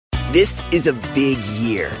This is a big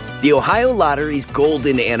year. The Ohio Lottery's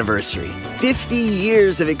golden anniversary. 50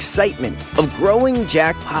 years of excitement, of growing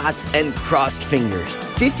jackpots and crossed fingers.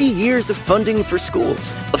 50 years of funding for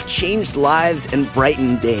schools, of changed lives and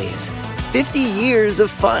brightened days. 50 years of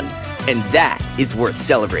fun, and that is worth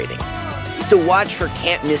celebrating. So watch for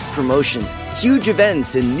can't-miss promotions, huge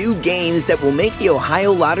events, and new games that will make the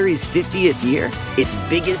Ohio Lottery's 50th year its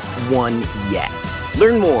biggest one yet.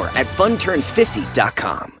 Learn more at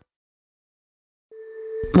funturns50.com.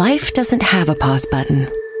 Life doesn't have a pause button.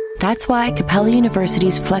 That's why Capella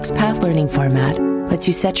University's FlexPath learning format lets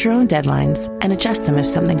you set your own deadlines and adjust them if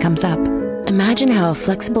something comes up. Imagine how a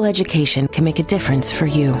flexible education can make a difference for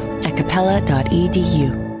you at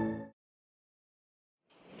capella.edu.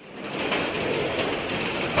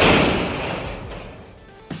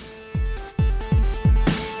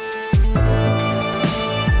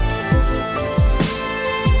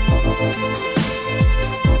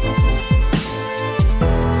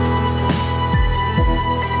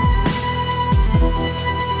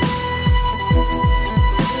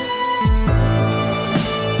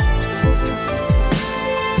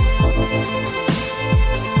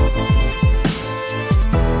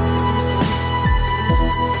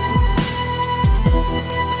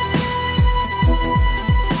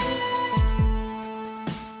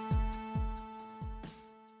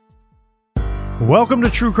 Welcome to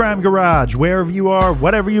True Crime Garage. Wherever you are,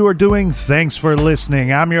 whatever you are doing, thanks for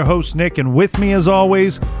listening. I'm your host, Nick, and with me, as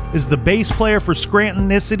always, is the bass player for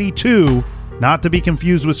Scrantonicity 2, not to be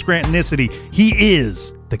confused with Scrantonicity. He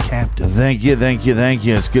is the captain. Thank you.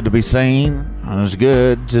 It's good to be seen. It's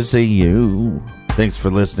good to see you. Thanks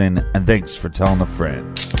for listening, and thanks for telling a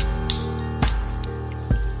friend.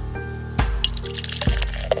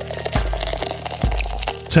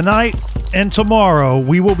 Tonight and tomorrow,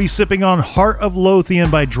 we will be sipping on Heart of Lothian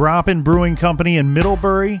by Drop-In Brewing Company in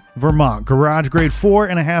Middlebury, Vermont. Garage grade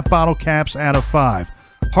 4.5 bottle caps out of 5.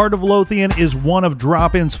 Heart of Lothian is one of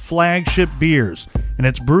Drop-In's flagship beers, and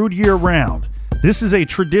it's brewed year-round. This is a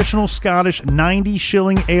traditional Scottish 90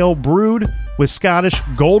 shilling ale brewed with Scottish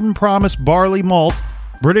Golden Promise barley malt,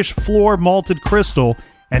 British Floor malted crystal,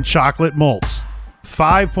 and chocolate malts.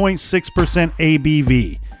 5.6%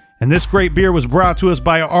 ABV. And this great beer was brought to us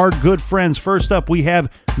by our good friends. First up, we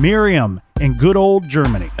have Miriam in good old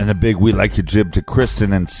Germany. And a big we like your jib to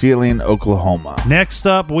Kristen in Sealing, Oklahoma. Next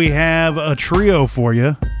up, we have a trio for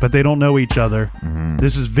you, but they don't know each other.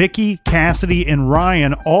 This is Vicky, Cassidy, and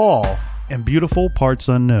Ryan, all in beautiful parts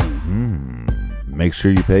unknown. Make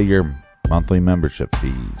sure you pay your monthly membership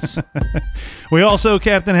fees. We also,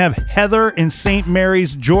 Captain, have Heather in St.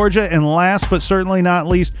 Mary's, Georgia. And last but certainly not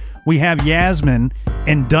least, we have Yasmin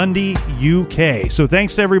in Dundee, UK. So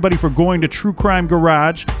thanks to everybody for going to True Crime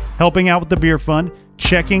Garage, helping out with the beer fund,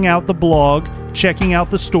 checking out the blog, checking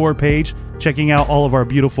out the store page, checking out all of our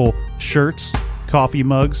beautiful shirts, coffee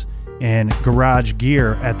mugs, and garage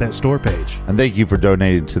gear at that store page. And thank you for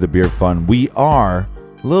donating to the beer fund. We are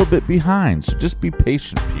a little bit behind, so just be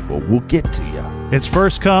patient, people. We'll get to you. It's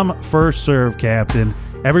first come, first serve, Captain.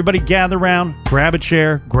 Everybody gather around, grab a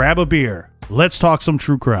chair, grab a beer. Let's talk some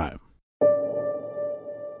true crime.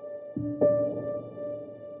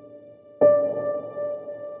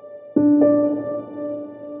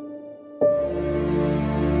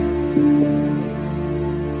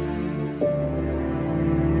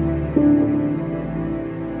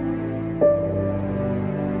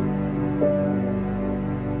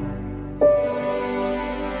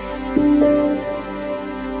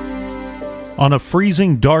 On a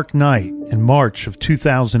freezing dark night in March of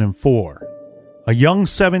 2004, a young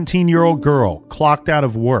 17-year-old girl clocked out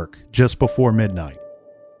of work just before midnight.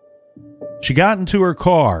 She got into her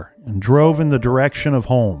car and drove in the direction of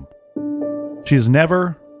home. She has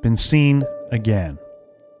never been seen again.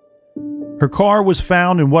 Her car was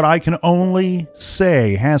found in what I can only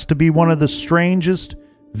say has to be one of the strangest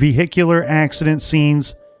vehicular accident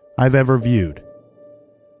scenes I've ever viewed.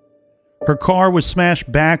 Her car was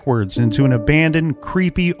smashed backwards into an abandoned,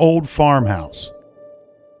 creepy old farmhouse.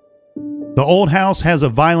 The old house has a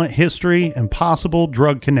violent history and possible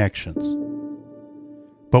drug connections.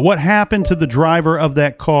 But what happened to the driver of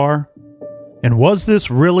that car? And was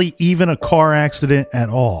this really even a car accident at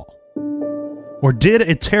all? Or did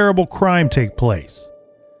a terrible crime take place?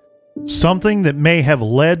 Something that may have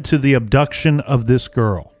led to the abduction of this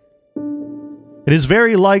girl. It is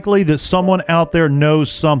very likely that someone out there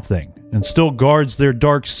knows something and still guards their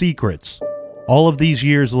dark secrets all of these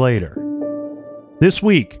years later. This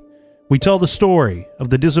week, we tell the story of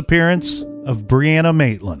the disappearance of Brianna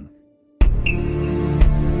Maitland.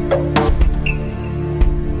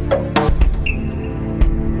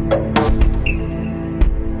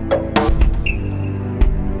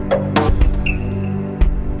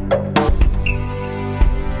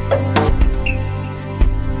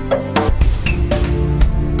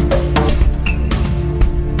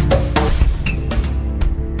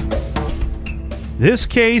 This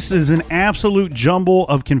case is an absolute jumble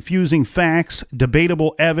of confusing facts,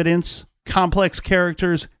 debatable evidence, complex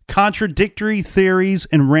characters, contradictory theories,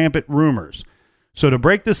 and rampant rumors. So to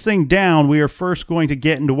break this thing down, we are first going to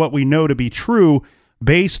get into what we know to be true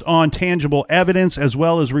based on tangible evidence as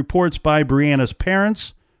well as reports by Brianna's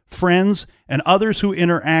parents, friends, and others who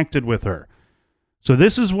interacted with her. So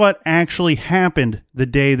this is what actually happened the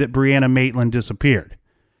day that Brianna Maitland disappeared.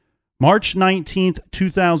 March 19th,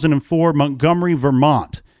 2004, Montgomery,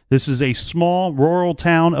 Vermont. This is a small rural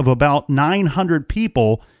town of about 900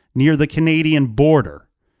 people near the Canadian border.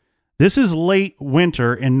 This is late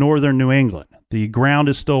winter in northern New England. The ground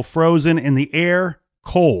is still frozen and the air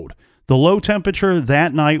cold. The low temperature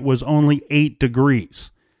that night was only 8 degrees.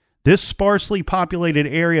 This sparsely populated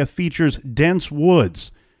area features dense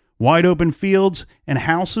woods, wide open fields, and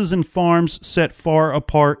houses and farms set far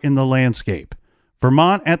apart in the landscape.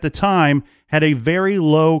 Vermont at the time had a very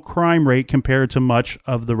low crime rate compared to much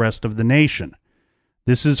of the rest of the nation.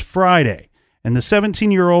 This is Friday, and the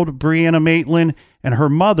 17-year-old Brianna Maitland and her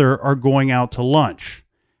mother are going out to lunch.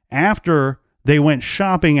 After, they went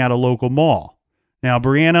shopping at a local mall. Now,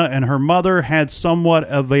 Brianna and her mother had somewhat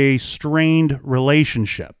of a strained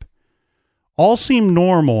relationship. All seemed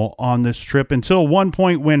normal on this trip until one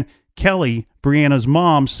point when Kelly, Brianna's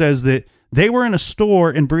mom, says that they were in a store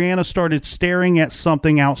and Brianna started staring at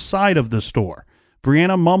something outside of the store.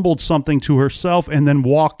 Brianna mumbled something to herself and then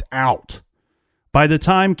walked out. By the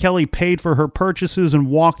time Kelly paid for her purchases and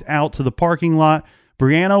walked out to the parking lot,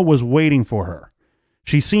 Brianna was waiting for her.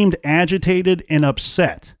 She seemed agitated and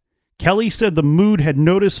upset. Kelly said the mood had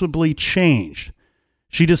noticeably changed.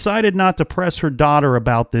 She decided not to press her daughter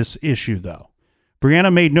about this issue, though.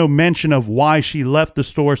 Brianna made no mention of why she left the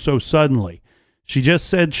store so suddenly. She just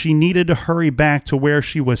said she needed to hurry back to where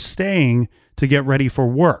she was staying to get ready for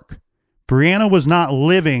work. Brianna was not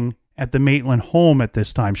living at the Maitland home at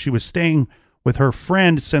this time. She was staying with her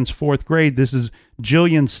friend since fourth grade. This is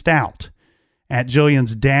Jillian Stout at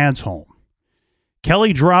Jillian's dad's home.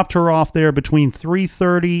 Kelly dropped her off there between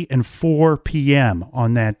 3:30 and 4 p.m.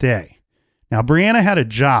 on that day. Now, Brianna had a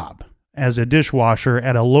job as a dishwasher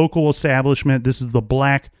at a local establishment. This is the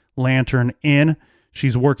Black Lantern Inn.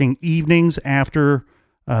 She's working evenings after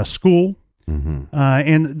school.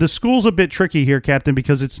 And the school's a bit tricky here, Captain,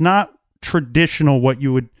 because it's not traditional what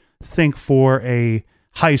you would think for a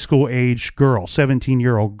high school age girl,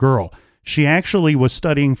 17-year-old girl. She actually was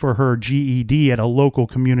studying for her GED at a local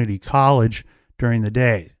community college during the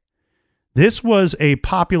day. This was a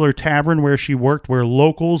popular tavern where she worked, where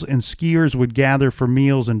locals and skiers would gather for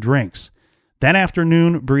meals and drinks. That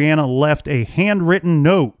afternoon, Brianna left a handwritten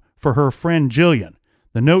note for her friend Jillian.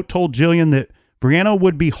 The note told Jillian that Brianna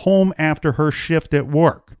would be home after her shift at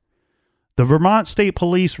work. The Vermont State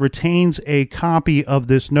Police retains a copy of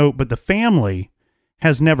this note, but the family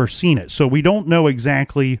has never seen it, so we don't know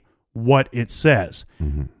exactly what it says.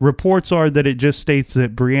 Reports are that it just states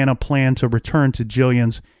that Brianna planned to return to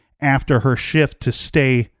Jillian's after her shift to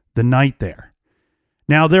stay the night there.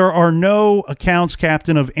 Now, there are no accounts,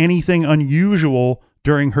 Captain, of anything unusual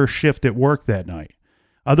during her shift at work that night.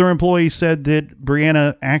 Other employees said that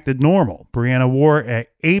Brianna acted normal. Brianna wore an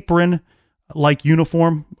apron-like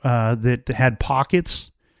uniform that had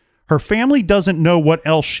pockets. Her family doesn't know what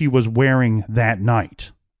else she was wearing that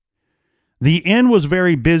night. The inn was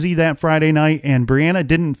very busy that Friday night, and Brianna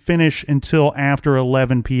didn't finish until after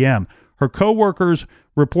 11 p.m. Her coworkers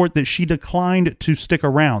report that she declined to stick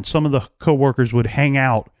around. Some of the coworkers would hang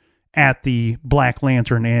out at the Black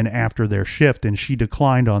Lantern Inn after their shift, and she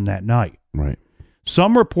declined on that night. Right.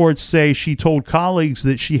 Some reports say she told colleagues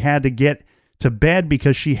that she had to get to bed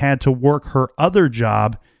because she had to work her other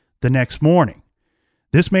job the next morning.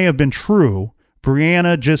 This may have been true.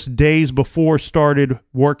 Brianna just days before started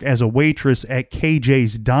work as a waitress at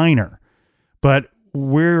KJ's Diner, but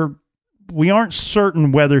we aren't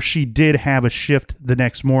certain whether she did have a shift the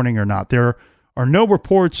next morning or not. There are no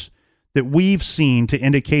reports that we've seen to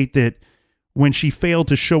indicate that when she failed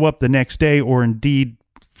to show up the next day, or indeed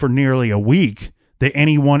for nearly a week, that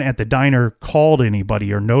anyone at the diner called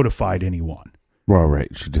anybody or notified anyone. Well,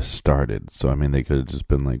 right. She just started. So, I mean, they could have just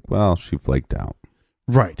been like, well, she flaked out.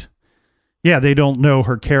 Right. Yeah, they don't know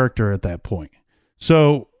her character at that point.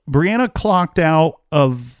 So Brianna clocked out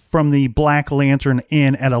from the Black Lantern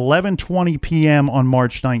Inn at 11:20 p.m. on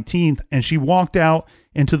March 19th, and she walked out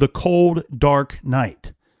into the cold, dark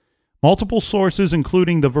night. Multiple sources,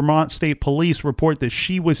 including the Vermont State Police, report that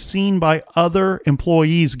she was seen by other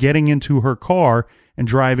employees getting into her car and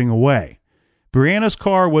driving away. Brianna's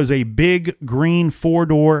car was a big green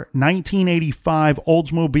four-door 1985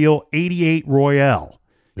 Oldsmobile 88 Royale.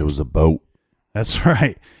 It was a boat. That's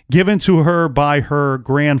right. Given to her by her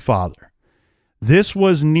grandfather. This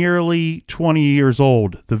was nearly 20 years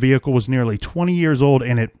old. The vehicle was nearly 20 years old,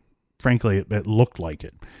 and it looked like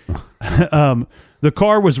it. The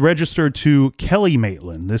car was registered to Kelly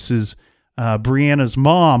Maitland. This is Brianna's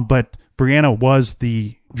mom, but Brianna was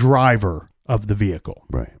the driver of the vehicle.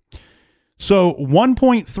 Right. So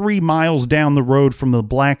 1.3 miles down the road from the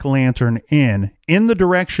Black Lantern Inn, in the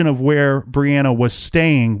direction of where Brianna was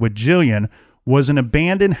staying with Jillian, was an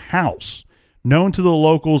abandoned house known to the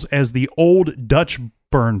locals as the Old Dutch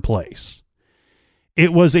Burn Place.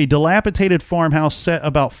 It was a dilapidated farmhouse set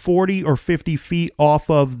about 40 or 50 feet off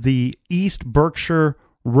of the East Berkshire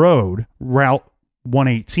Road, Route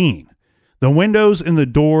 118. The windows and the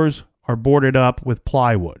doors are boarded up with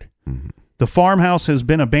plywood. Mm-hmm. The farmhouse has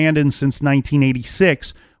been abandoned since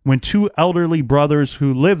 1986, when two elderly brothers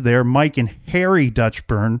who lived there, Mike and Harry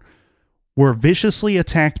Dutchburn, were viciously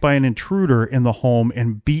attacked by an intruder in the home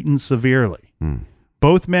and beaten severely.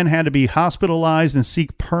 Both men had to be hospitalized and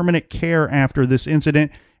seek permanent care after this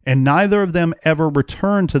incident, and neither of them ever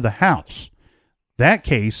returned to the house. That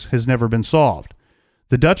case has never been solved.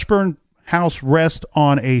 The Dutchburn house rests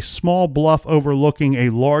on a small bluff overlooking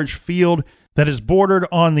a large field that is bordered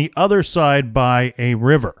on the other side by a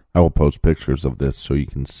river. I will post pictures of this so you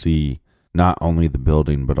can see not only the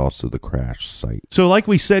building, but also the crash site. So like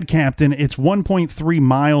we said, Captain, it's 1.3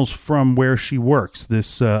 miles from where she works,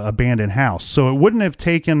 this abandoned house. So it wouldn't have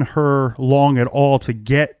taken her long at all to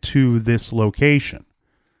get to this location.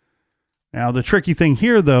 Now, the tricky thing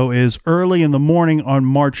here, though, is early in the morning on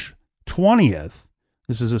March 20th,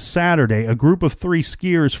 this is a Saturday, a group of 3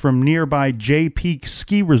 skiers from nearby Jay Peak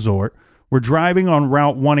Ski Resort were driving on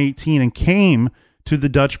Route 118 and came to the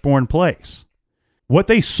Dutchburn Place. What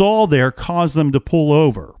they saw there caused them to pull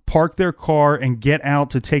over, park their car, and get out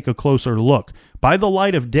to take a closer look. By the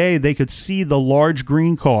light of day, they could see the large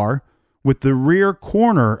green car with the rear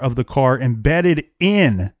corner of the car embedded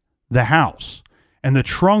in the house, and the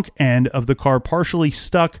trunk end of the car partially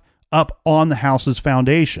stuck up on the house's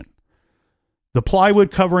foundation. The plywood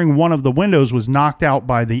covering one of the windows was knocked out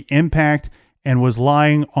by the impact and was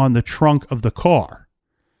lying on the trunk of the car.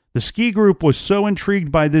 The ski group was so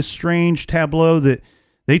intrigued by this strange tableau that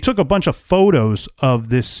they took a bunch of photos of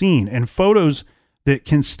this scene, and photos that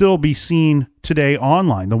can still be seen today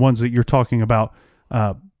online, the ones that you're talking about,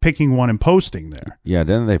 picking one and posting there. Yeah,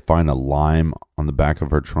 didn't they find a lime on the back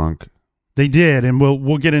of her trunk? They did, and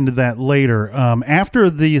we'll get into that later. After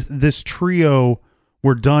this trio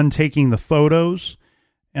were done taking the photos,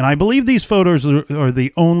 and I believe these photos are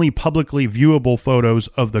the only publicly viewable photos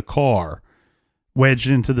of the car wedged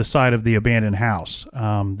into the side of the abandoned house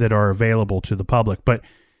that are available to the public. But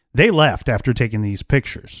they left after taking these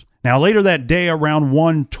pictures. Now, later that day, around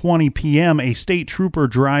 1:20 p.m., a state trooper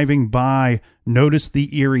driving by noticed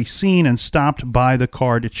the eerie scene and stopped by the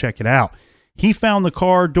car to check it out. He found the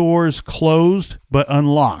car doors closed but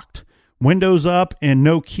unlocked, windows up, and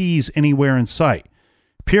no keys anywhere in sight.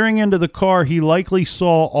 Peering into the car, he likely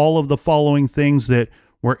saw all of the following things that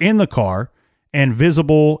were in the car and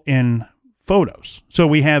visible in photos. So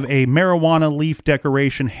we have a marijuana leaf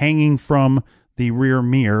decoration hanging from the rear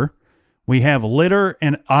mirror. We have litter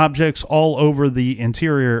and objects all over the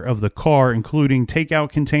interior of the car, including takeout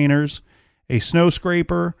containers, a snow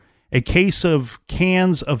scraper, a case of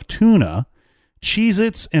cans of tuna,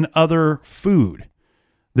 Cheez-Its, and other food.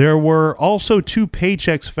 There were also 2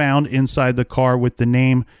 paychecks found inside the car with the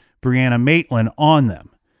name Brianna Maitland on them.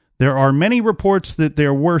 There are many reports that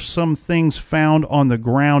there were some things found on the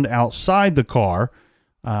ground outside the car.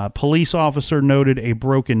 Police officer noted a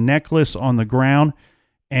broken necklace on the ground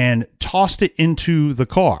and tossed it into the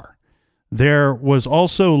car. There was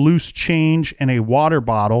also loose change and a water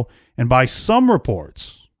bottle, and by some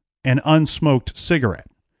reports, an unsmoked cigarette.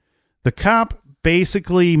 The cop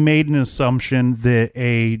basically made an assumption that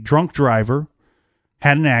a drunk driver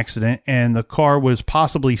had an accident and the car was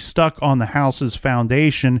possibly stuck on the house's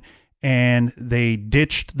foundation, and they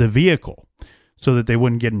ditched the vehicle so that they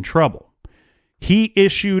wouldn't get in trouble. He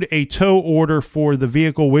issued a tow order for the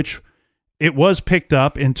vehicle, which it was picked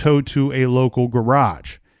up and towed to a local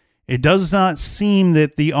garage. It does not seem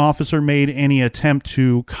that the officer made any attempt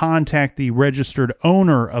to contact the registered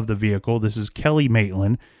owner of the vehicle. This is Kelly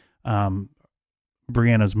Maitland,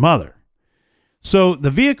 Brianna's mother. So the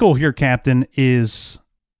vehicle here, Captain, is,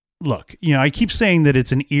 look, I keep saying that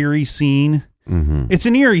it's an eerie scene. Mm-hmm. It's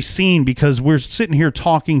an eerie scene because we're sitting here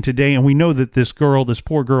talking today and we know that this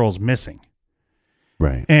poor girl is missing.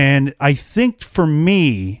 Right. And I think for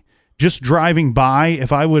me, just driving by,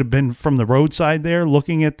 if I would have been from the roadside there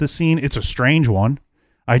looking at the scene, it's a strange one.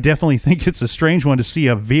 I definitely think it's a strange one to see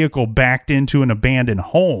a vehicle backed into an abandoned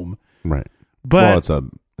home. Right. But Well,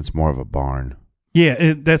 it's more of a barn.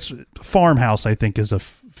 yeah, that's farmhouse, I think, is a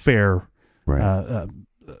fair Right.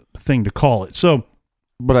 thing to call it. So,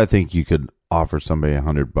 But I think you could offer somebody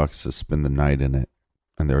 $100 to spend the night in it,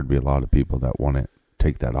 and there would be a lot of people that want to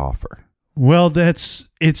take that offer. well,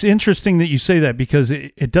 it's interesting that you say that because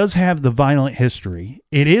it does have the violent history.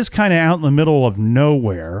 It is kind of out in the middle of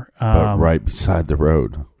nowhere. But right beside the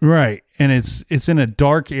road. Right. And it's in a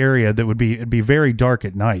dark area that it'd be very dark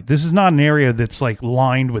at night. This is not an area that's like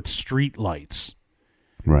lined with street lights.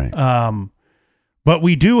 Right. But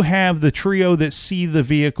we do have the trio that see the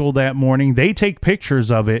vehicle that morning. They take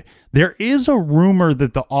pictures of it. There is a rumor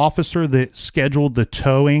that the officer that scheduled the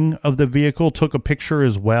towing of the vehicle took a picture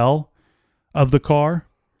as well of the car.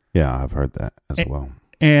 Yeah, I've heard that as well.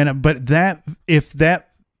 But if that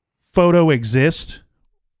photo exists,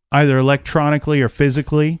 either electronically or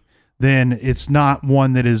physically, then it's not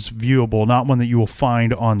one that is viewable, not one that you will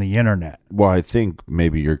find on the internet. Well, I think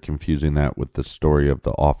maybe you're confusing that with the story of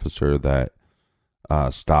the officer that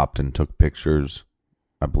stopped and took pictures,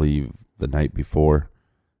 I believe, the night before,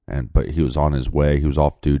 but he was on his way. He was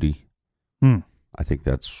off duty. I think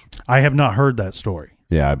that's. I have not heard that story.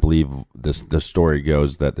 Yeah, I believe the story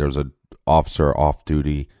goes that there's an officer off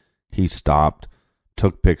duty. He stopped,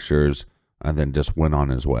 took pictures, and then just went on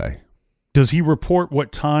his way. Does he report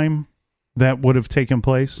what time that would have taken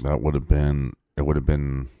place? It would have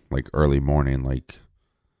been like early morning, like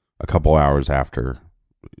a couple hours after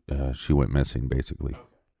she went missing, basically.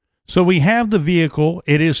 So we have the vehicle.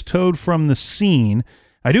 It is towed from the scene.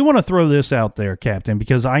 I do want to throw this out there, Captain,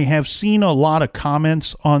 because I have seen a lot of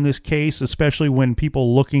comments on this case, especially when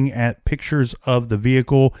people looking at pictures of the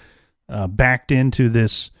vehicle backed into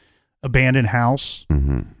this abandoned house.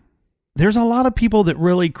 Mm-hmm. There's a lot of people that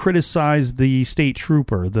really criticize the state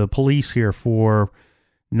trooper, the police here, for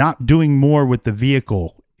not doing more with the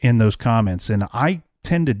vehicle in those comments. And I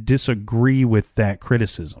tend to disagree with that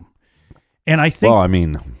criticism. And I think... Well, I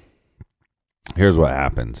mean, here's what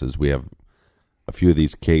happens is we have a few of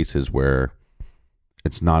these cases where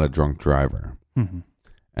it's not a drunk driver,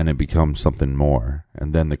 and it becomes something more.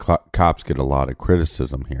 And then the cops get a lot of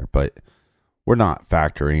criticism here, but we're not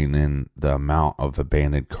factoring in the amount of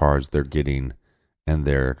abandoned cars they're getting in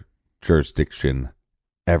their jurisdiction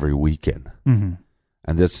every weekend. Mm-hmm.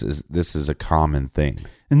 And this is a common thing.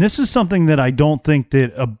 And this is something that I don't think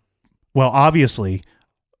that, obviously,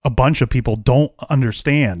 a bunch of people don't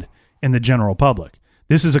understand in the general public.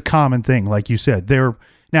 This is a common thing, like you said.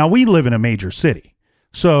 Now, we live in a major city.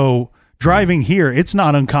 So driving here, it's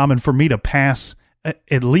not uncommon for me to pass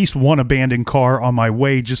at least one abandoned car on my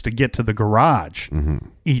way just to get to the garage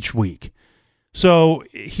each week. So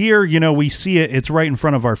here, we see it. It's right in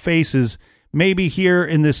front of our faces. Maybe here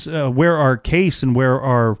in this, where our case and where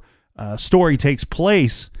our story takes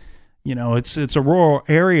place, it's a rural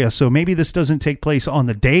area. So maybe this doesn't take place on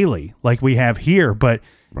the daily like we have here. But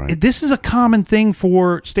this is a common thing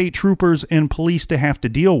for state troopers and police to have to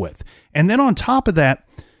deal with. And then on top of that,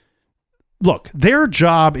 look, their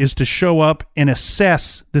job is to show up and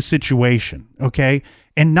assess the situation, okay?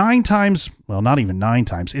 And 9 times, well, not even 9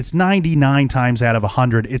 times, it's 99 times out of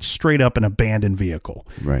 100, it's straight up an abandoned vehicle.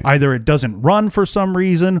 Right. Either it doesn't run for some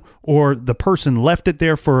reason or the person left it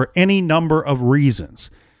there for any number of reasons.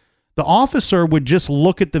 The officer would just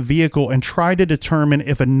look at the vehicle and try to determine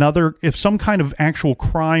if some kind of actual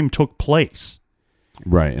crime took place.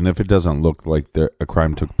 Right. And if it doesn't look like a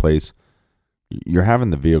crime took place, you're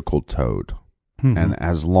having the vehicle towed. Mm-hmm. And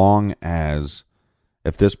as long as,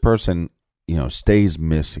 if this person, stays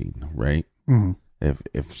missing, right? Mm-hmm.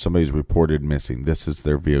 If somebody's reported missing, this is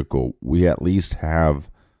their vehicle, we at least have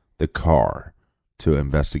the car to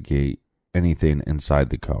investigate anything inside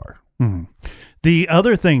the car. Mm-hmm. The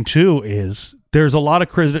other thing, too, is there's a lot of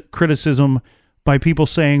criticism by people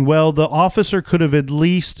saying, well, the officer could have at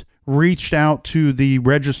least reached out to the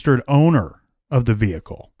registered owner of the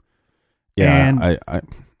vehicle. Yeah, and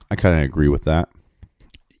I kind of agree with that.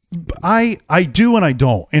 I do and I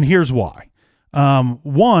don't, and here's why.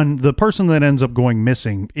 One, the person that ends up going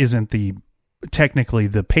missing isn't technically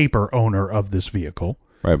the paper owner of this vehicle.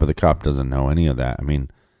 Right, but the cop doesn't know any of that. I mean,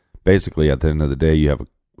 basically, at the end of the day, you have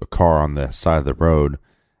a car on the side of the road,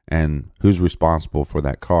 and who's responsible for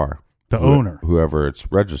that car? The owner. Whoever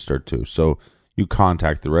it's registered to. So you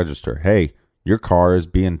contact the register. Hey, your car is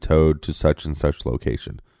being towed to such and such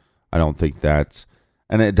location. I don't think that's...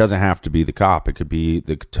 And it doesn't have to be the cop. It could be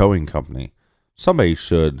the towing company. Somebody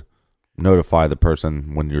should notify the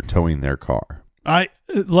person when you're towing their car.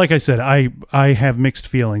 Like I said, I have mixed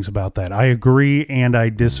feelings about that. I agree and I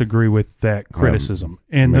disagree with that criticism.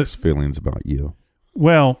 And mixed feelings about you.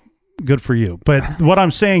 Well, good for you. But what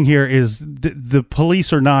I'm saying here is the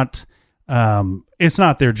police are not. It's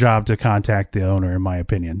not their job to contact the owner, in my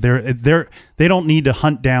opinion. They don't need to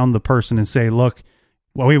hunt down the person and say, "Look,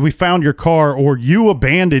 well, we found your car, or you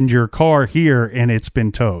abandoned your car here and it's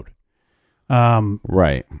been towed."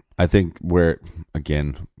 Right. I think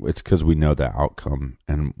again, it's because we know the outcome,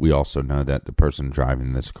 and we also know that the person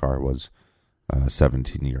driving this car was a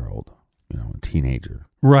 17-year-old, a teenager.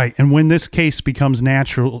 Right. And when this case becomes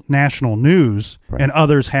national news, right. and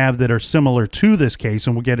others have that are similar to this case,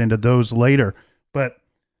 and we'll get into those later, but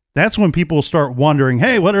that's when people start wondering,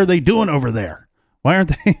 hey, what are they doing over there? Why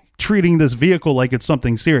aren't they treating this vehicle like it's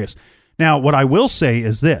something serious? Now, what I will say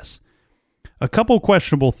is this. A couple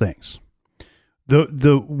questionable things.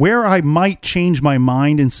 The where I might change my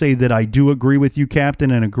mind and say that I do agree with you,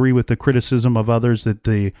 Captain, and agree with the criticism of others that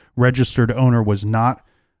the registered owner was not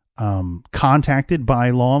contacted by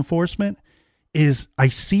law enforcement, is I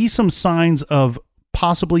see some signs of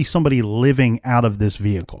possibly somebody living out of this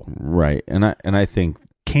vehicle. Right. And I think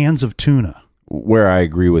cans of tuna. Where I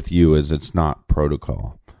agree with you is it's not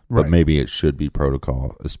protocol, right. But maybe it should be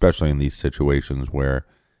protocol, especially in these situations where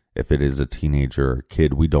if it is a teenager or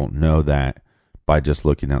kid, we don't know that by just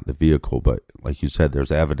looking at the vehicle. But like you said,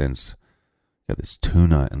 there's evidence. You have this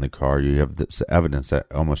tuna in the car. You have this evidence that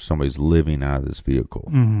almost somebody's living out of this vehicle.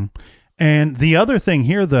 Mm-hmm. And the other thing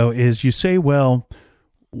here, though, is you say, well,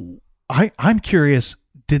 I'm curious,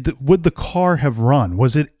 would the car have run?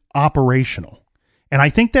 Was it operational? And I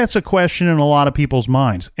think that's a question in a lot of people's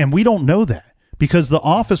minds. And we don't know that because the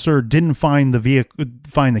officer didn't find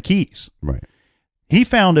the keys. Right. He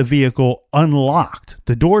found a vehicle unlocked.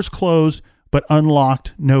 The doors closed, but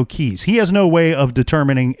unlocked, no keys. He has no way of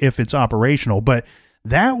determining if it's operational, but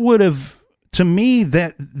that would have, to me,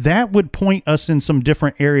 that would point us in some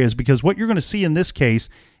different areas, because what you're going to see in this case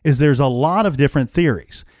is there's a lot of different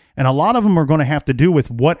theories, and a lot of them are going to have to do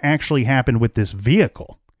with what actually happened with this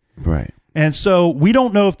vehicle. Right. And so we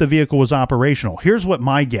don't know if the vehicle was operational. Here's what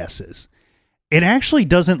my guess is. It actually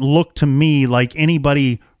doesn't look to me like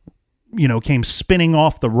anybody came spinning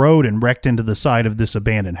off the road and wrecked into the side of this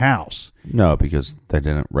abandoned house. No, because they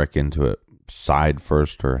didn't wreck into it side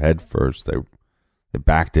first or head first. They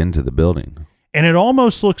backed into the building. And it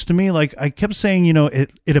almost looks to me like, I kept saying,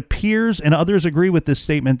 it appears, and others agree with this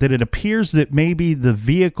statement, that it appears that maybe the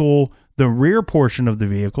vehicle, the rear portion of the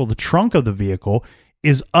vehicle, the trunk of the vehicle,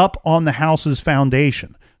 is up on the house's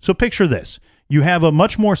foundation. So picture this. You have a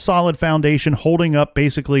much more solid foundation holding up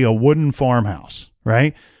basically a wooden farmhouse,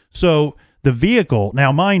 right? So the vehicle,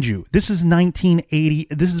 now mind you, this is 1980.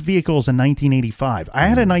 This vehicle is a 1985. I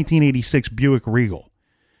had a 1986 Buick Regal.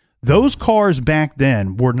 Those cars back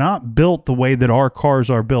then were not built the way that our cars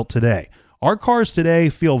are built today. Our cars today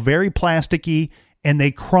feel very plasticky and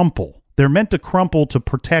they crumple. They're meant to crumple to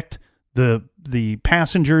protect the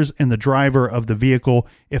passengers and the driver of the vehicle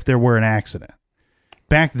if there were an accident.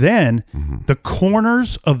 Back then, the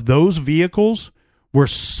corners of those vehicles were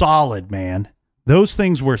solid, man. Those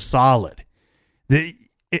things were solid.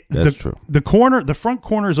 That's true. The front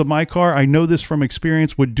corners of my car, I know this from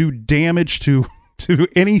experience, would do damage to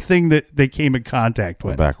anything that they came in contact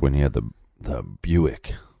with. Back when you had the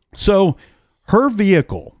Buick. So her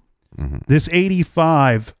vehicle, this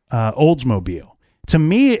 85 Oldsmobile, to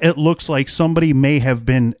me, it looks like somebody may have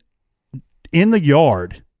been in the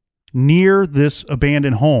yard near this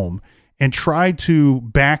abandoned home and tried to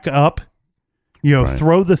back up, right.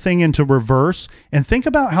 Throw the thing into reverse, and think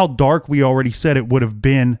about how dark we already said it would have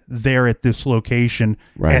been there at this location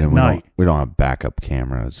at night. We don't have backup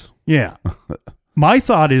cameras. Yeah. My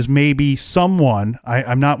thought is maybe someone,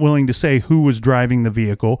 I'm not willing to say who was driving the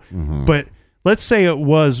vehicle, but let's say it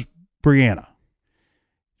was Brianna.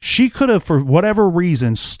 She could have, for whatever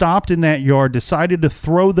reason, stopped in that yard, decided to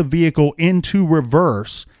throw the vehicle into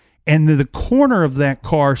reverse, and the corner of that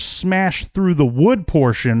car smashed through the wood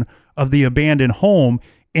portion of the abandoned home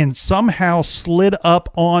and somehow slid up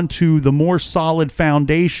onto the more solid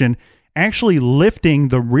foundation, actually lifting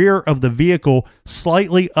the rear of the vehicle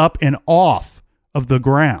slightly up and off of the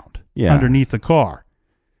ground underneath the car.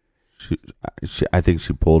 I think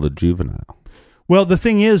she pulled a juvenile. Well, the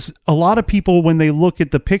thing is, a lot of people, when they look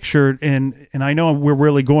at the picture, and I know we're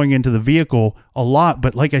really going into the vehicle a lot,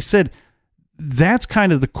 but like I said, that's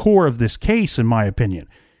kind of the core of this case, in my opinion.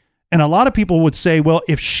 And a lot of people would say, well,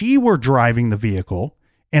 if she were driving the vehicle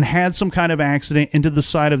and had some kind of accident into the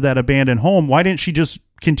side of that abandoned home, why didn't she just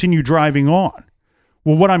continue driving on?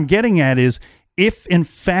 Well, what I'm getting at is, if in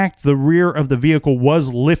fact the rear of the vehicle was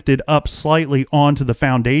lifted up slightly onto the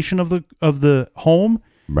foundation of the home,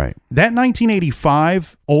 Right. that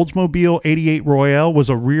 1985 Oldsmobile 88 Royale was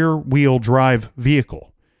a rear-wheel drive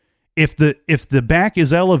vehicle. If the back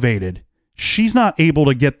is elevated, she's not able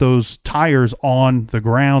to get those tires on the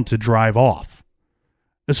ground to drive off,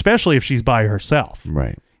 especially if she's by herself.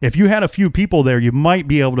 Right. If you had a few people there, you might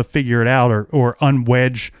be able to figure it out or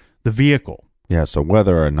unwedge the vehicle. Yeah, so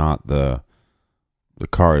whether or not the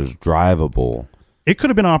car is drivable, It could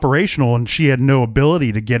have been operational and she had no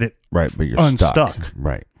ability to get it right, but you're unstuck. stuck.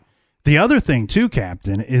 Right. The other thing too,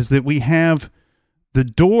 Captain, is that we have the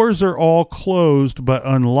doors are all closed but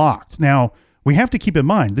unlocked. Now, we have to keep in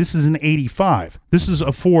mind, this is an 85. This is a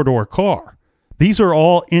 4-door car. These are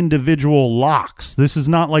all individual locks. This is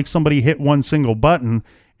not like somebody hit one single button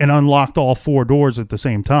and unlocked all 4 doors at the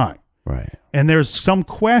same time. Right. And there's some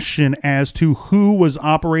question as to who was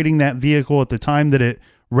operating that vehicle at the time that it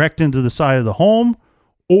wrecked into the side of the home,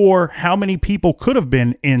 or how many people could have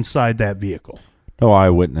been inside that vehicle. No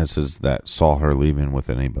eyewitnesses that saw her leaving with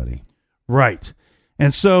anybody. Right.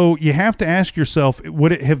 And so you have to ask yourself,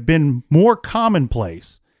 would it have been more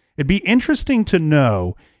commonplace? It'd be interesting to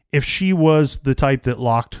know if she was the type that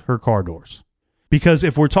locked her car doors. Because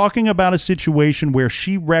if we're talking about a situation where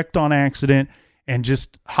she wrecked on accident and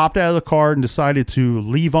just hopped out of the car and decided to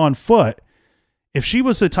leave on foot, if she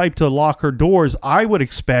was the type to lock her doors, I would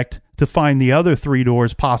expect to find the other 3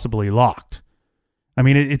 doors possibly locked. I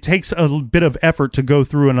mean, it takes a bit of effort to go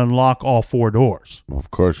through and unlock all 4 doors. Well,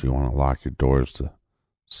 of course, you want to lock your doors to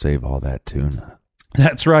save all that tuna.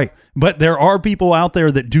 That's right. But there are people out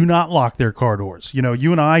there that do not lock their car doors. You know,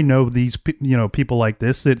 you and I know these, people like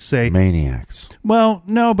this that say, Maniacs. well,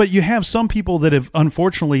 no, but you have some people that have,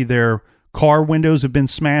 unfortunately, their car windows have been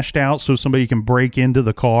smashed out so somebody can break into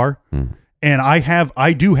the car. And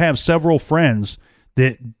I do have several friends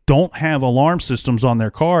that don't have alarm systems on their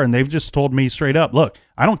car, and they've just told me straight up, look,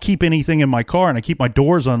 I don't keep anything in my car, and I keep my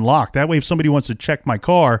doors unlocked. That way, if somebody wants to check my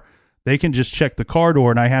car, they can just check the car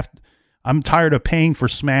door, and I'm tired of paying for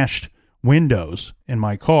smashed windows in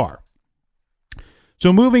my car.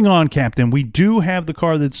 So moving on, Captain, we do have the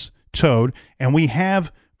car that's towed, and we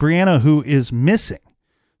have Brianna, who is missing.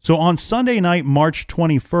 So on Sunday night, March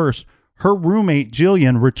 21st, her roommate,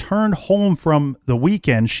 Jillian, returned home from the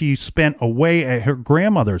weekend she spent away at her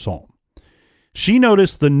grandmother's home. She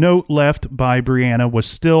noticed the note left by Brianna was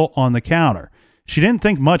still on the counter. She didn't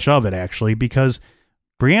think much of it, actually, because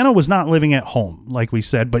Brianna was not living at home, like we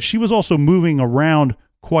said, but she was also moving around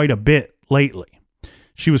quite a bit lately.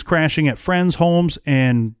 She was crashing at friends' homes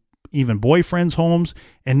and even boyfriends' homes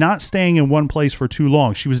and not staying in one place for too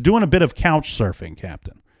long. She was doing a bit of couch surfing,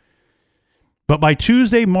 Captain. But by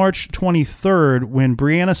Tuesday, March 23rd, when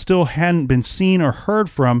Brianna still hadn't been seen or heard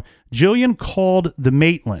from, Jillian called the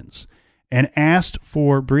Maitlands and asked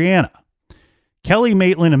for Brianna. Kelly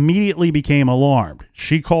Maitland immediately became alarmed.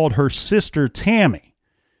 She called her sister, Tammy.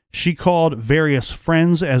 She called various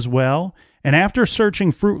friends as well. And after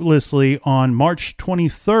searching fruitlessly on March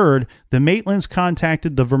 23rd, the Maitlands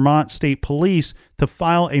contacted the Vermont State Police to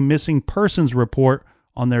file a missing persons report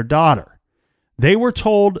on their daughter. They were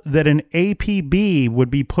told that an APB would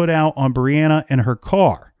be put out on Brianna and her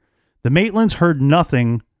car. The Maitlands heard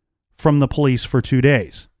nothing from the police for 2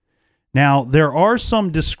 days. Now, there are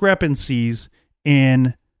some discrepancies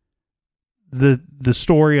in the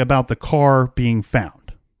story about the car being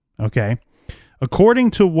found. Okay? According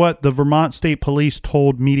to what the Vermont State Police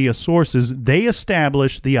told media sources, they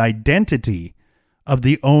established the identity of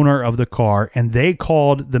the owner of the car, and they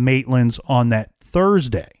called the Maitlands on that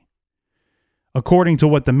Thursday. According to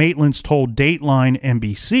what the Maitlands told Dateline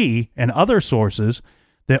NBC and other sources,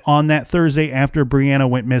 that on that Thursday after Brianna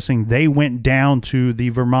went missing, they went down to the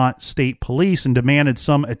Vermont State Police and demanded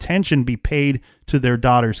some attention be paid to their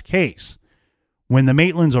daughter's case. When the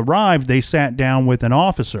Maitlands arrived, they sat down with an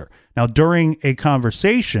officer. Now, during a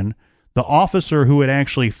conversation, the officer who had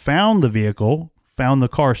actually found the vehicle, found the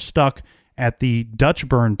car stuck at the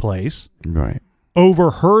Dutchburn place, Right.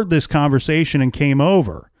 overheard this conversation and came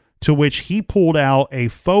over, to which he pulled out a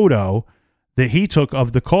photo that he took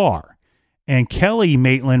of the car. And Kelly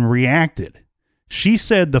Maitland reacted. She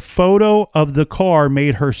said the photo of the car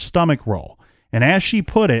made her stomach roll. And as she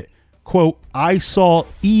put it, quote, I saw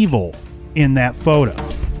evil in that photo.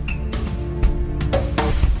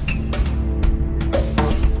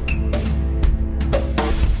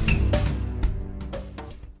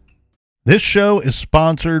 This show is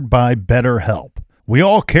sponsored by BetterHelp. We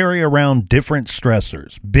all carry around different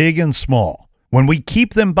stressors, big and small. When we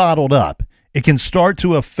keep them bottled up, it can start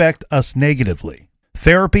to affect us negatively.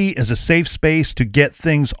 Therapy is a safe space to get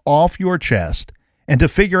things off your chest and to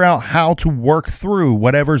figure out how to work through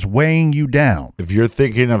whatever's weighing you down. If you're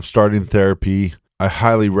thinking of starting therapy, I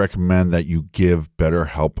highly recommend that you give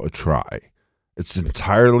BetterHelp a try. It's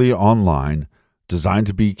entirely online, designed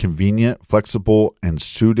to be convenient, flexible, and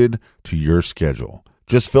suited to your schedule.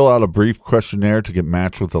 Just fill out a brief questionnaire to get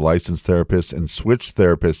matched with a licensed therapist and switch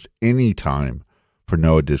therapists anytime for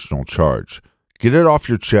no additional charge. Get it off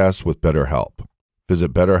your chest with BetterHelp.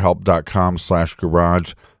 Visit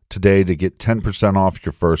BetterHelp.com/garage today to get 10% off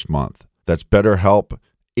your first month. That's BetterHelp,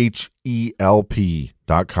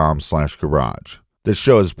 HELP.com/garage. This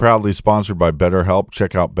show is proudly sponsored by BetterHelp.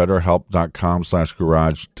 Check out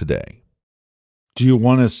BetterHelp.com/garage today. Do you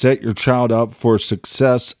want to set your child up for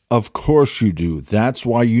success? Of course you do. That's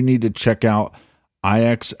why you need to check out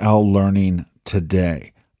IXL Learning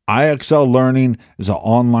today. IXL Learning is an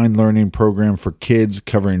online learning program for kids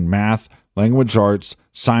covering math, language arts,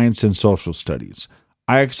 science, and social studies.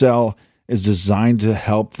 IXL is designed to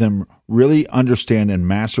help them really understand and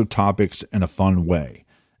master topics in a fun way.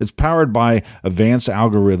 It's powered by advanced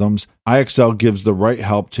algorithms. IXL gives the right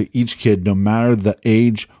help to each kid, no matter the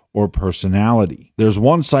age or personality. There's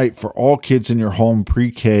one site for all kids in your home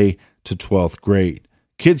pre-K to 12th grade.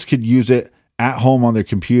 Kids could use it at home on their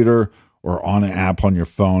computer or on an app on your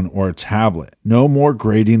phone or a tablet. No more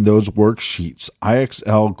grading those worksheets.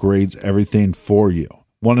 IXL grades everything for you.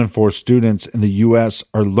 1 in 4 students in the U.S.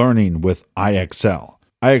 are learning with IXL.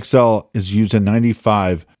 IXL is used in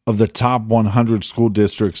 95 of the top 100 school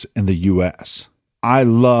districts in the U.S. I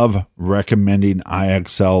love recommending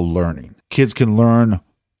IXL Learning. Kids can learn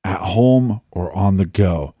at home or on the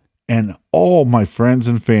go. And all my friends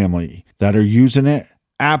and family that are using it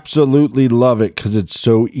absolutely love it because it's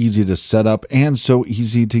so easy to set up and so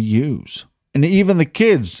easy to use. And even the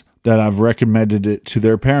kids that I've recommended it to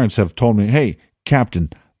their parents have told me, hey, Captain,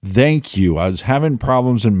 thank you. I was having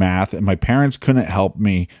problems in math and my parents couldn't help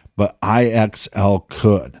me, but IXL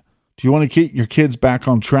could. Do you want to get your kids back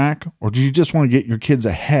on track, or do you just want to get your kids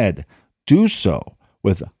ahead? Do so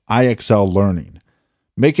with IXL Learning.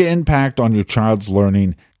 Make an impact on your child's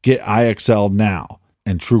learning. Get IXL now.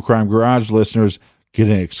 And True Crime Garage listeners get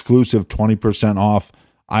an exclusive 20% off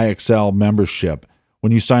IXL membership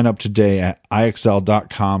when you sign up today at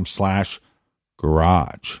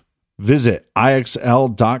IXL.com/garage. Visit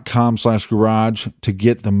IXL.com/garage to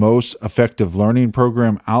get the most effective learning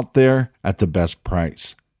program out there at the best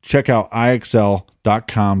price. Check out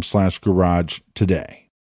IXL.com/garage today.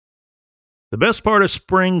 The best part of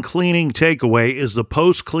spring cleaning takeaway is the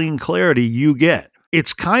post-clean clarity you get.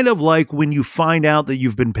 It's kind of like when you find out that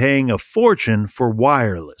you've been paying a fortune for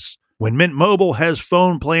wireless. When Mint Mobile has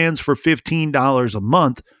phone plans for $15 a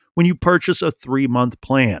month when you purchase a 3-month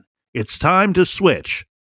plan. It's time to switch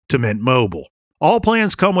to Mint Mobile. All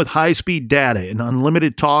plans come with high-speed data and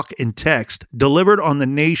unlimited talk and text delivered on the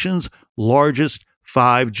nation's largest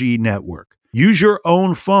 5G network. Use your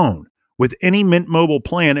own phone with any Mint Mobile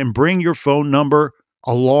plan and bring your phone number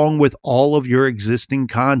along with all of your existing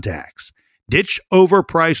contacts. Ditch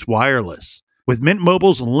overpriced wireless with Mint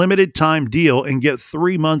Mobile's limited time deal and get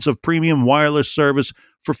 3 months of premium wireless service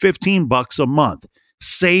for $15 a month.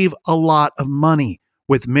 Save a lot of money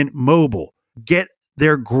with Mint Mobile. Get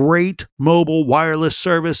their great mobile wireless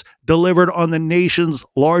service delivered on the nation's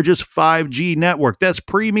largest 5G network. That's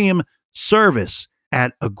premium service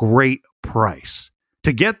at a great price.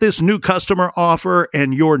 To get this new customer offer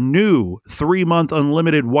and your new 3-month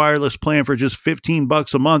unlimited wireless plan for just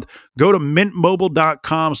 $15 a month, go to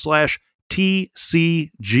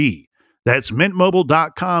mintmobile.com/TCG. That's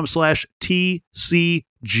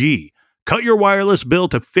mintmobile.com/TCG. Cut your wireless bill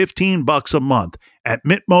to $15 a month at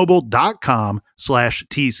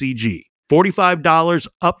mintmobile.com/TCG. $45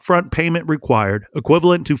 upfront payment required,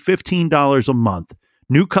 equivalent to $15 a month.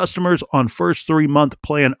 New customers on first 3-month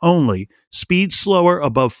plan only. Speed slower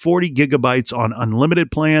above 40 gigabytes on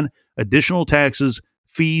unlimited plan. Additional taxes,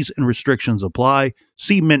 fees, and restrictions apply.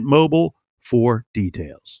 See Mint Mobile for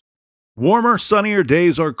details. Warmer, sunnier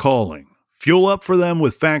days are calling. Fuel up for them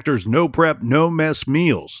with Factor's no prep, no mess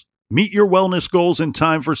meals. Meet your wellness goals in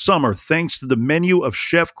time for summer thanks to the menu of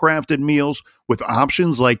chef-crafted meals with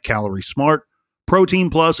options like Calorie Smart, Protein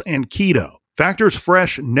Plus, and Keto. Factor's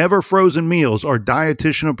fresh, never frozen meals are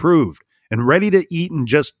dietitian approved and ready to eat in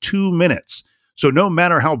just 2 minutes. So no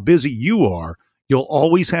matter how busy you are, you'll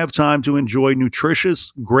always have time to enjoy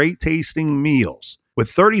nutritious, great tasting meals.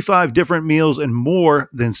 With 35 different meals and more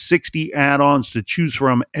than 60 add-ons to choose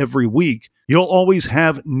from every week, you'll always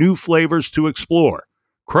have new flavors to explore.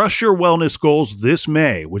 Crush your wellness goals this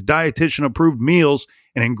May with dietitian approved meals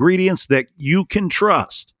and ingredients that you can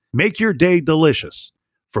trust. Make your day delicious,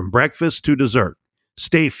 from breakfast to dessert.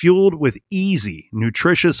 Stay fueled with easy,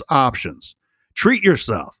 nutritious options. Treat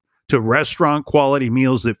yourself to restaurant-quality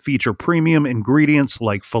meals that feature premium ingredients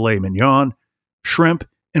like filet mignon, shrimp,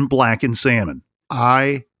 and blackened salmon.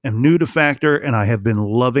 I am new to Factor, and I have been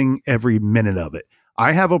loving every minute of it.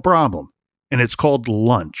 I have a problem, and it's called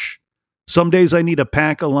lunch. Some days I need to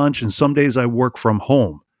pack a lunch, and some days I work from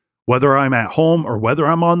home. Whether I'm at home or whether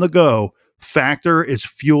I'm on the go, Factor is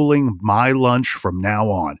fueling my lunch from now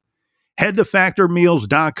on. Head to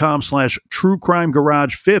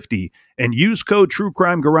factormeals.com/truecrimegarage50 and use code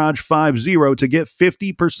truecrimegarage50 to get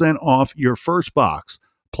 50% off your first box,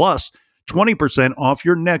 plus 20% off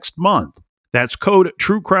your next month. That's code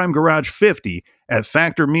truecrimegarage50 at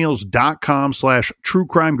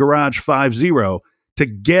factormeals.com/truecrimegarage50 to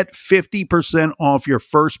get 50% off your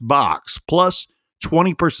first box, plus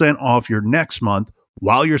 20% off your next month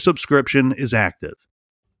while your subscription is active.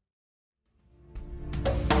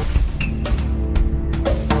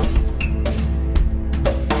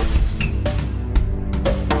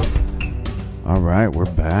 All right, we're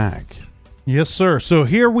back. Yes, sir. So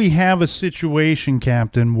here we have a situation,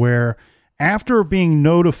 Captain, where after being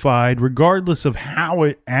notified, regardless of how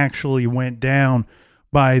it actually went down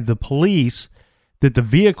by the police, that the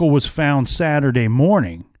vehicle was found Saturday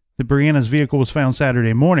morning, that Brianna's vehicle was found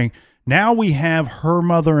Saturday morning, now we have her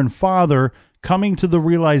mother and father coming to the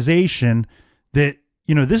realization that,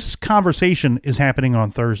 you know, this conversation is happening on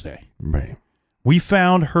Thursday. Right. We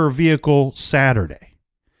found her vehicle Saturday.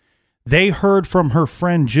 They heard from her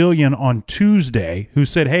friend Jillian on Tuesday, who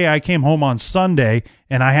said, hey, I came home on Sunday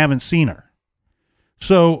and I haven't seen her.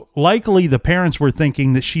 So likely the parents were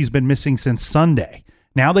thinking that she's been missing since Sunday.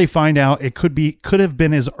 Now they find out it could have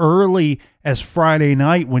been as early as Friday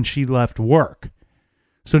night when she left work.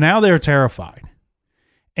 So now they're terrified.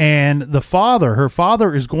 And her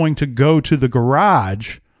father is going to go to the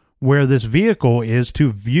garage where this vehicle is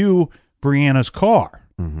to view Brianna's car.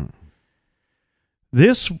 Mm-hmm.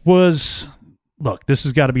 This has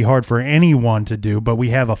got to be hard for anyone to do, but we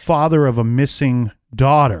have a father of a missing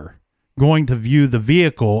daughter going to view the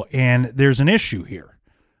vehicle, and there's an issue here.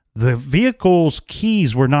 The vehicle's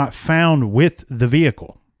keys were not found with the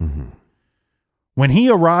vehicle. Mm-hmm. When he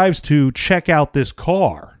arrives to check out this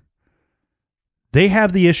car, they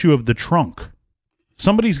have the issue of the trunk.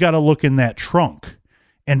 Somebody's got to look in that trunk.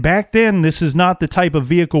 And back then, this is not the type of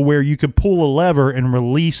vehicle where you could pull a lever and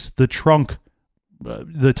release the trunk,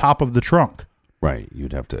 the top of the trunk. Right.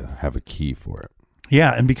 You'd have to have a key for it.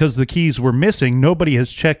 Yeah, and because the keys were missing, nobody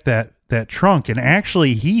has checked that trunk. And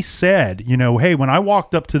actually, he said, you know, hey, when I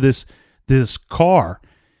walked up to this car,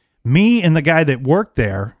 me and the guy that worked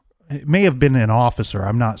there, it may have been an officer,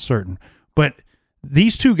 I'm not certain, but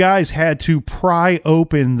these two guys had to pry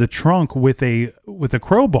open the trunk with a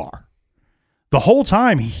crowbar. The whole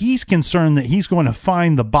time, he's concerned that he's going to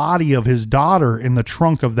find the body of his daughter in the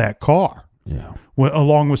trunk of that car. Yeah.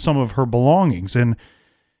 Along with some of her belongings. And,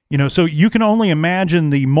 you know, so you can only imagine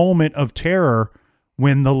the moment of terror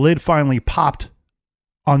when the lid finally popped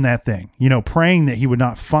on that thing, you know, praying that he would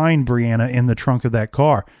not find Brianna in the trunk of that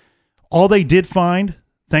car. All they did find,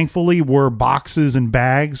 thankfully, were boxes and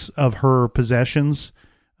bags of her possessions.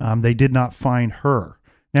 They did not find her.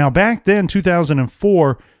 Now, back then,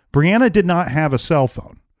 2004, Brianna did not have a cell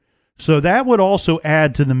phone. So that would also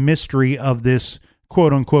add to the mystery of this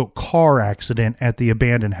quote-unquote car accident at the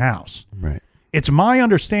abandoned house. Right. It's my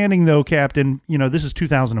understanding, though, Captain, you know, this is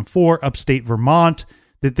 2004, upstate Vermont,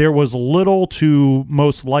 that there was little to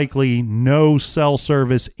most likely no cell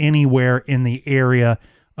service anywhere in the area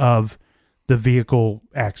of the vehicle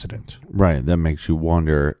accident. Right. That makes you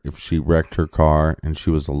wonder if she wrecked her car and she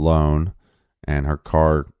was alone and her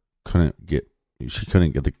car couldn't get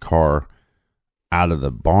the car out of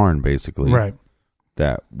the barn, basically. Right.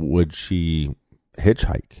 That would she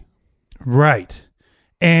hitchhike? Right.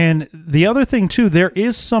 And the other thing too, there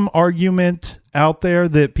is some argument out there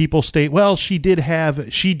that people state, well, she did have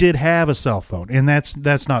a cell phone, and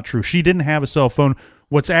that's not true. She didn't have a cell phone.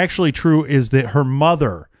 What's actually true is that her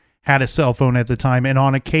mother had a cell phone at the time, and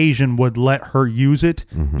on occasion would let her use it,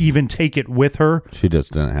 even take it with her. She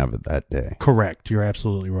just didn't have it that day. Correct. You're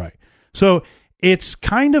absolutely right. So it's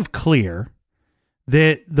kind of clear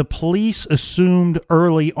that the police assumed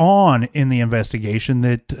early on in the investigation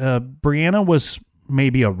that Brianna was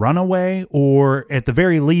maybe a runaway or at the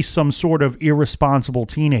very least some sort of irresponsible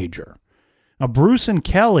teenager. Now, Bruce and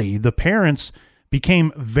Kelly, the parents,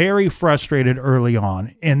 became very frustrated early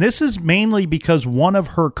on. And this is mainly because one of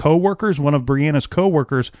Brianna's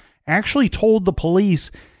coworkers, actually told the police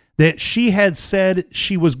that she had said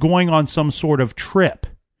she was going on some sort of trip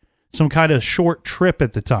some kind of short trip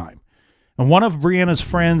at the time. And one of Brianna's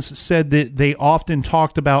friends said that they often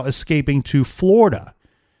talked about escaping to Florida.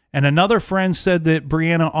 And another friend said that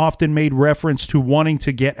Brianna often made reference to wanting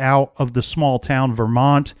to get out of the small town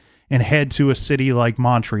Vermont and head to a city like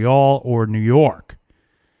Montreal or New York.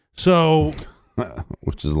 So,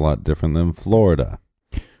 which is a lot different than Florida.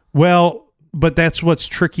 Well, but that's what's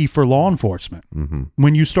tricky for law enforcement. Mm-hmm.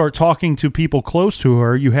 When you start talking to people close to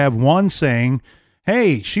her, you have one saying,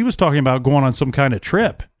 hey, she was talking about going on some kind of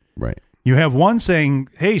trip. Right. You have one saying,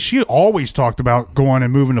 hey, she always talked about going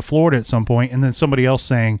and moving to Florida at some point, and then somebody else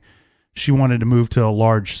saying she wanted to move to a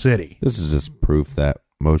large city. This is just proof that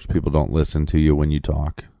most people don't listen to you when you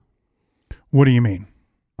talk. What do you mean?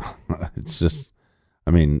 It's just,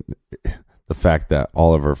 I mean, the fact that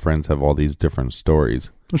all of her friends have all these different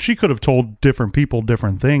stories. Well, she could have told different people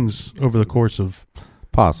different things over the course of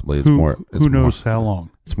possibly. It's who who knows how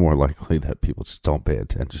long. It's more likely that people just don't pay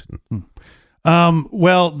attention.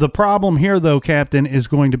 Well, the problem here, though, Captain, is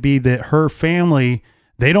going to be that her family,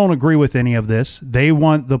 they don't agree with any of this. They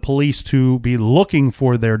want the police to be looking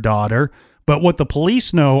for their daughter. But what the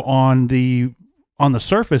police know on the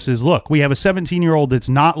surface is, look, we have a 17-year-old that's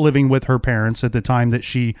not living with her parents at the time that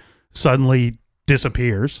she suddenly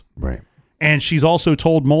disappears. Right. And she's also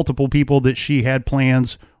told multiple people that she had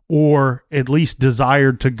plans or at least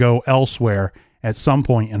desired to go elsewhere at some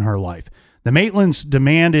point in her life. The Maitlands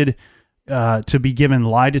demanded to be given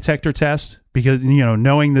lie detector tests because, you know,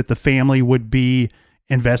 knowing that the family would be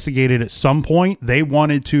investigated at some point, they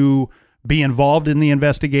wanted to be involved in the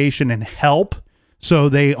investigation and help. So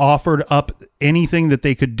they offered up anything that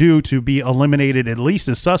they could do to be eliminated, at least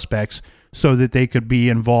as suspects, so that they could be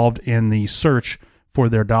involved in the search for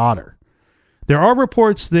their daughter. There are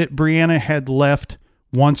reports that Brianna had left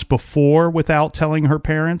once before without telling her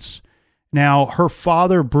parents. Now, her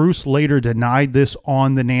father, Bruce, later denied this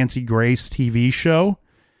on the Nancy Grace TV show.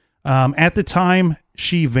 At the time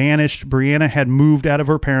she vanished, Brianna had moved out of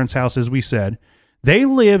her parents' house, as we said. They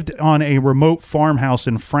lived on a remote farmhouse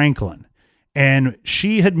in Franklin, and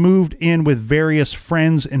she had moved in with various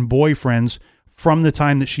friends and boyfriends from the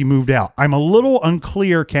time that she moved out. I'm a little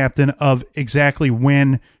unclear, Captain, of exactly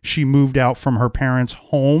when she moved out from her parents'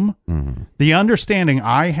 home. Mm-hmm. The understanding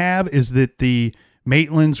I have is that the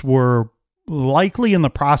Maitlands were likely in the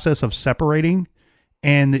process of separating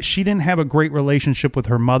and that she didn't have a great relationship with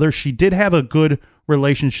her mother. She did have a good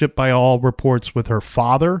relationship by all reports with her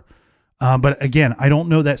father. But again, I don't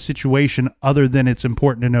know that situation other than it's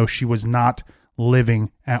important to know she was not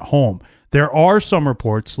living at home. There are some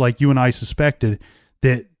reports, like you and I suspected,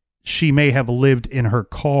 that she may have lived in her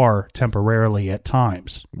car temporarily at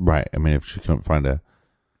times. Right. I mean, if she couldn't find a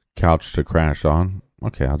couch to crash on,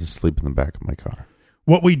 okay, I'll just sleep in the back of my car.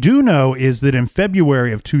 What we do know is that in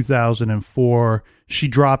February of 2004, she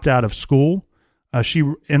dropped out of school. She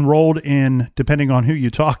enrolled in, depending on who you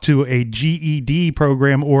talk to, a GED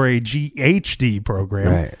program or a GHD program.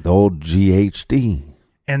 Right, the old GHD.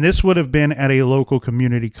 And this would have been at a local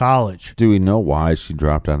community college. Do we know why she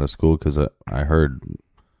dropped out of school? Because I heard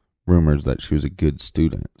rumors that she was a good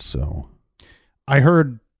student. So I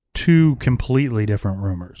heard two completely different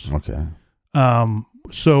rumors. Okay.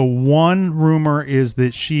 So one rumor is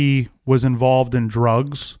that she was involved in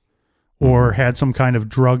drugs or had some kind of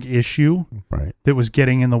drug issue that was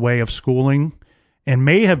getting in the way of schooling and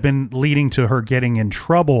may have been leading to her getting in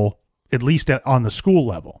trouble, at least on the school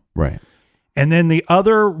level. Right. And then the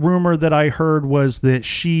other rumor that I heard was that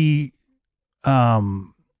she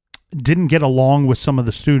didn't get along with some of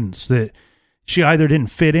the students, that she either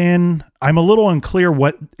didn't fit in. I'm a little unclear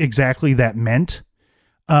what exactly that meant.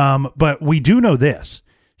 But we do know this.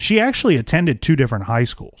 She actually attended two different high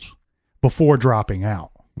schools before dropping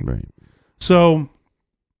out. Right. So.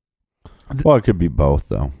 Well, it could be both,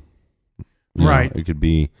 though. Right. It could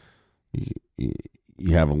be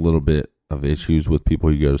you have a little bit of issues with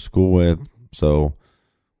people you go to school with. So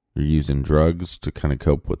you're using drugs to kind of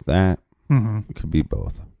cope with that. Mm-hmm. It could be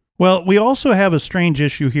both. Well, we also have a strange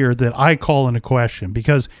issue here that I call into question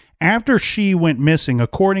because after she went missing,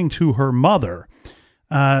 according to her mother,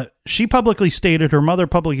 her mother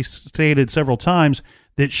publicly stated several times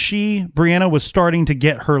that Brianna was starting to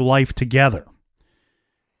get her life together.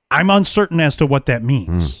 I'm uncertain as to what that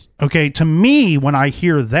means. Okay, to me, when I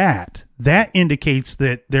hear that indicates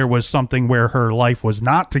that there was something where her life was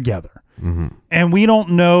not together. Mm-hmm. And we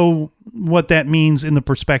don't know what that means in the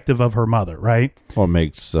perspective of her mother, right? Well,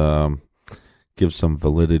 it gives some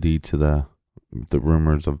validity to the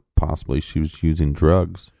rumors of possibly she was using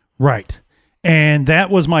drugs. Right. And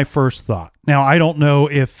that was my first thought. Now, I don't know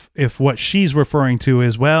if what she's referring to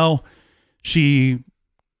is, well, she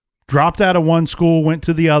dropped out of one school, went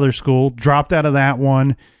to the other school, dropped out of that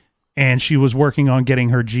one, and she was working on getting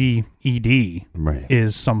her GED, Right.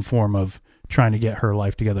 is some form of trying to get her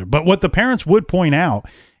life together. But what the parents would point out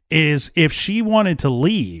is if she wanted to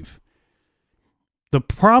leave, the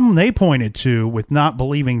problem they pointed to with not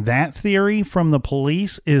believing that theory from the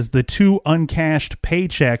police is the 2 uncashed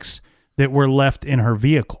paychecks that were left in her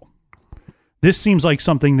vehicle. This seems like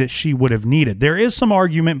something that she would have needed. There is some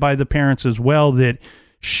argument by the parents as well that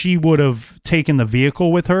she would have taken the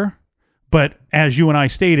vehicle with her. But as you and I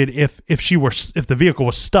stated, if the vehicle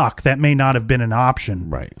was stuck, that may not have been an option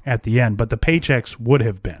Right. at the end. But the paychecks would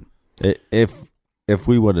have been. If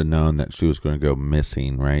we would have known that she was going to go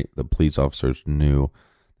missing, right, the police officers knew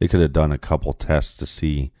they could have done a couple tests to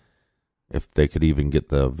see if they could even get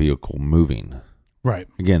the vehicle moving. Right.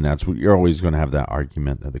 Again, that's what you're always going to have, that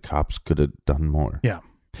argument that the cops could have done more. Yeah.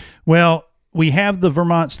 Well, we have the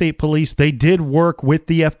Vermont State Police. They did work with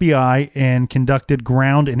the FBI and conducted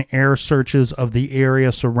ground and air searches of the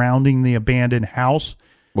area surrounding the abandoned house.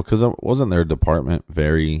 Well, because wasn't their department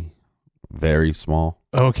very, very small?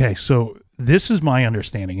 Okay, so this is my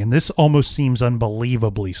understanding, and this almost seems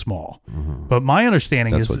unbelievably small. Mm-hmm. But my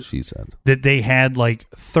understanding That's is what she said. that they had like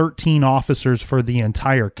 13 officers for the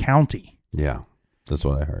entire county. Yeah, that's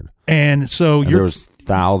what I heard. And so And there was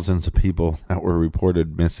thousands of people that were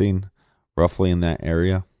reported missing, roughly in that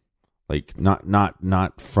area, like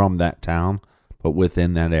not from that town, but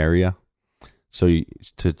within that area. So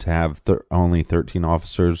to have only 13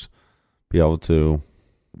 officers be able to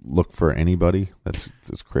look for anybody, that's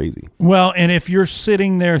crazy. Well, and if you're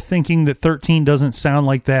sitting there thinking that 13 doesn't sound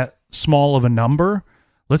like that small of a number,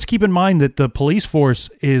 let's keep in mind that the police force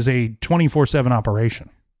is a 24/7 operation.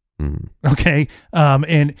 Mm-hmm. Okay,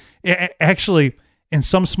 and actually, in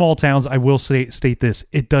some small towns, I will state this: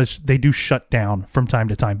 they do shut down from time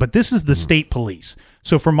to time. But this is the state police,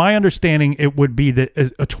 so from my understanding, it would be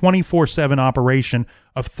a 24/7 operation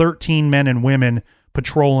of 13 men and women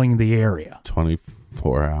patrolling the area.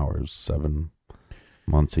 24 hours, 7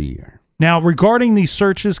 months a year. Now, regarding these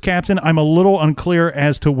searches, Captain, I'm a little unclear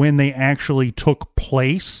as to when they actually took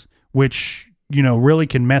place, which, really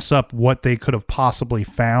can mess up what they could have possibly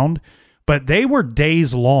found. But they were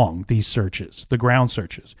days long, these searches, the ground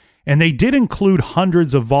searches. And they did include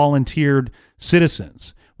hundreds of volunteered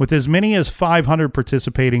citizens, with as many as 500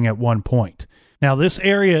 participating at one point. Now, this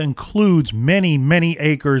area includes many, many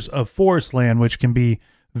acres of forest land, which can be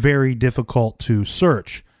very difficult to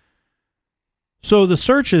search. So the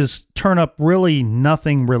searches turn up really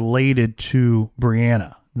nothing related to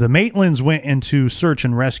Brianna. The Maitlands went into search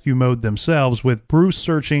and rescue mode themselves, with Bruce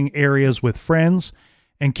searching areas with friends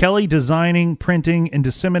and Kelly designing, printing, and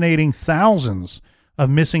disseminating thousands of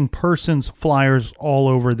missing persons flyers all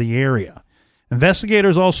over the area.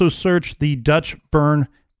 Investigators also searched the Dutch Burn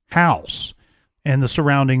house and the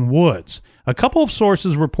surrounding woods. A couple of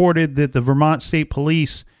sources reported that the Vermont State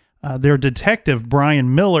Police, their detective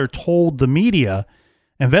Brian Miller, told the media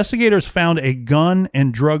investigators found a gun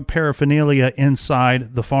and drug paraphernalia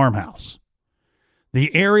inside the farmhouse.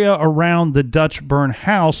 The area around the Dutch Burn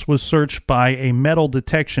house was searched by a metal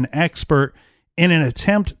detection expert in an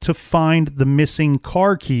attempt to find the missing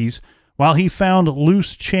car keys, while he found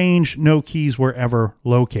loose change. No keys were ever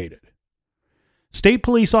located. State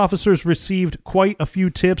police officers received quite a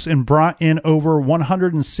few tips and brought in over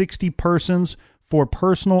 160 persons for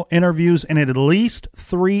personal interviews, and at least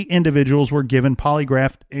 3 individuals were given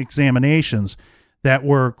polygraph examinations that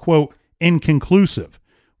were, quote, inconclusive,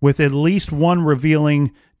 with at least one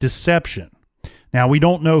revealing deception. Now, we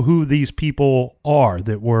don't know who these people are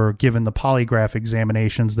that were given the polygraph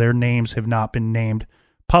examinations. Their names have not been named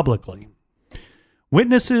publicly.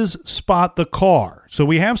 Witnesses spot the car. So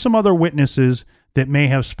we have some other witnesses that may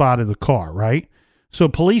have spotted the car, right? So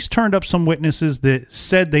police turned up some witnesses that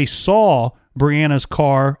said they saw Brianna's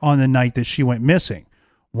car on the night that she went missing.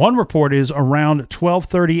 One report is around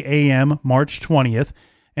 12:30 a.m., March 20th,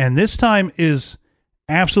 and this time is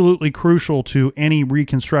absolutely crucial to any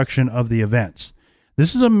reconstruction of the events.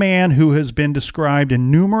 This is a man who has been described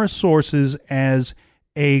in numerous sources as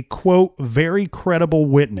a, quote, very credible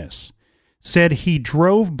witness. Said he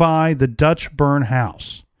drove by the Dutch Burn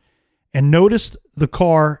house and noticed the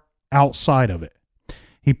car outside of it.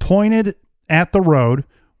 He pointed at the road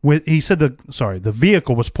with, he said the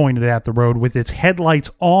vehicle was pointed at the road with its headlights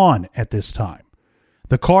on at this time.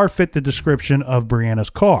 The car fit the description of Brianna's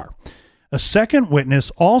car. A second witness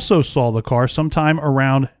also saw the car sometime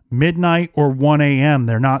around midnight or 1 a.m.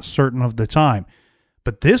 They're not certain of the time.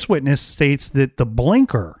 But this witness states that the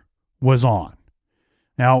blinker was on.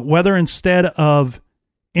 Now, whether instead of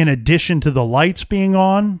in addition to the lights being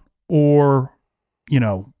on or,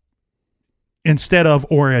 instead of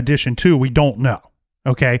or addition to, we don't know.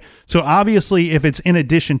 Okay. So obviously, if it's in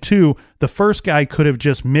addition to, the first guy could have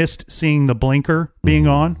just missed seeing the blinker being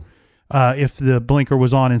on. If the blinker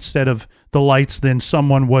was on instead of the lights, then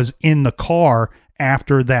someone was in the car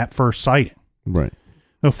after that first sighting. Right.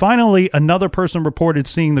 Now, finally, another person reported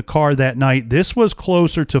seeing the car that night. This was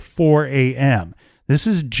closer to 4 a.m. This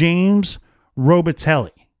is James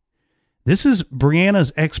Robitelli. This is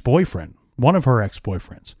Brianna's ex-boyfriend, one of her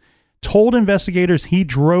ex-boyfriends. Told investigators he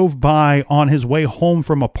drove by on his way home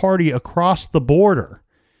from a party across the border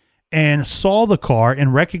and saw the car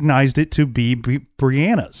and recognized it to be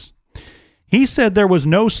Brianna's. He said there was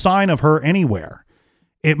no sign of her anywhere.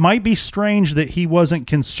 It might be strange that he wasn't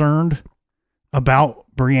concerned about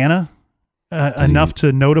Brianna enough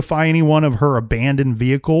to notify anyone of her abandoned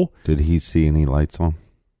vehicle. Did he see any lights on?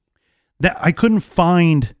 That I couldn't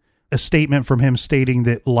find a statement from him stating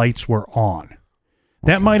that lights were on.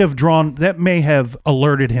 That may have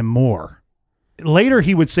alerted him more. Later,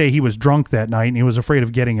 he would say he was drunk that night and he was afraid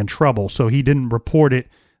of getting in trouble, so he didn't report it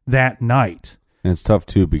that night. And it's tough,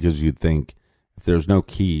 too, because you'd think if there's no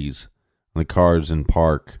keys and the car's in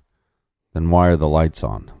park, then why are the lights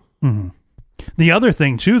on? Mm-hmm. The other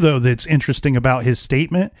thing, too, though, that's interesting about his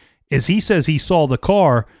statement is he says he saw the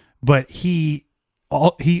car, but he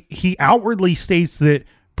outwardly states that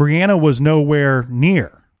Brianna was nowhere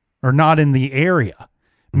near or not in the area,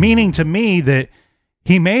 meaning to me that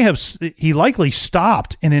he likely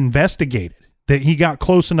stopped and investigated, that he got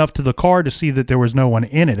close enough to the car to see that there was no one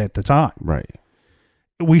in it at the time. Right.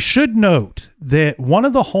 We should note that one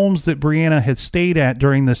of the homes that Brianna had stayed at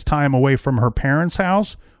during this time away from her parents'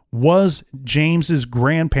 house was James's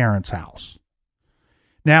grandparents' house.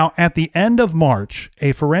 Now, at the end of March,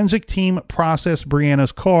 a forensic team processed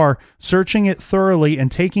Brianna's car, searching it thoroughly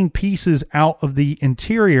and taking pieces out of the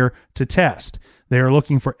interior to test. They are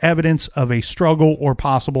looking for evidence of a struggle or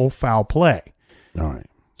possible foul play. All right.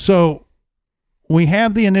 So we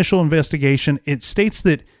have the initial investigation. It states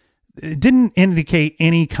that it didn't indicate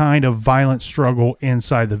any kind of violent struggle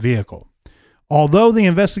inside the vehicle. Although the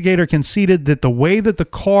investigator conceded that the way that the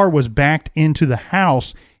car was backed into the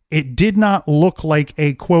house, it did not look like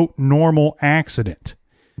a, quote, normal accident.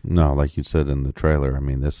 No, like you said in the trailer, I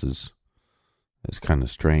mean, this is kind of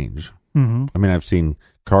strange. Mm-hmm. I mean, I've seen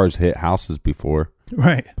cars hit houses before.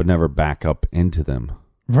 Right. But never back up into them.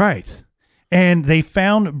 Right. And they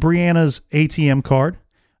found Brianna's ATM card.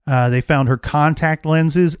 They found her contact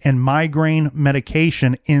lenses and migraine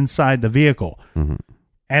medication inside the vehicle. Mm-hmm.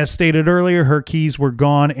 As stated earlier, her keys were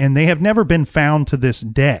gone, and they have never been found to this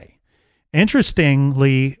day.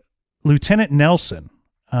 Interestingly, Lieutenant Nelson,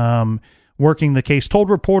 working the case, told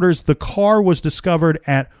reporters the car was discovered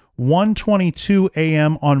at 1:22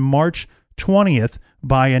 a.m. on March 20th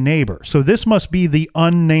by a neighbor. So this must be the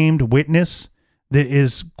unnamed witness that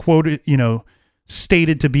is quoted,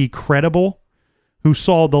 stated to be credible, who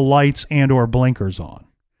saw the lights and or blinkers on.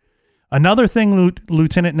 Another thing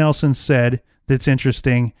Lieutenant Nelson said that's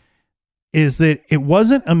interesting is that it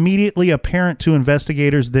wasn't immediately apparent to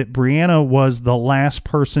investigators that Brianna was the last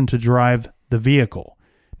person to drive the vehicle.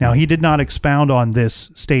 Now, he did not expound on this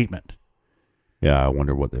statement. Yeah, I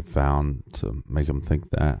wonder what they found to make them think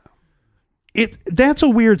that. That's a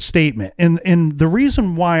weird statement. And the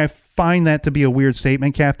reason why I find that to be a weird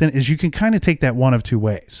statement, Captain, is you can kind of take that one of two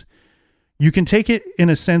ways. You can take it in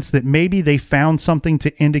a sense that maybe they found something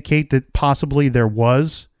to indicate that possibly there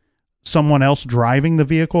was someone else driving the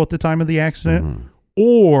vehicle at the time of the accident,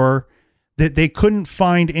 or that they couldn't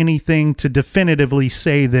find anything to definitively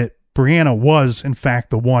say that Brianna was, in fact,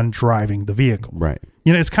 the one driving the vehicle. Right.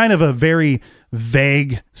 It's kind of a very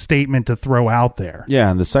vague statement to throw out there. Yeah,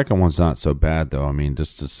 and the second one's not so bad, though. I mean,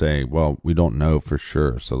 just to say, well, we don't know for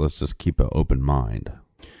sure, so let's just keep an open mind.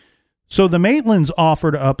 So the Maitlands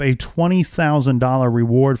offered up a $20,000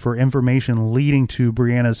 reward for information leading to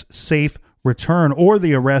Brianna's safe return or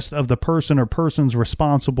the arrest of the person or persons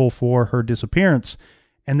responsible for her disappearance.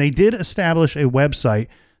 And they did establish a website.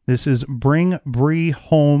 This is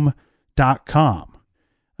bringbriehome.com,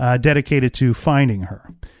 dedicated to finding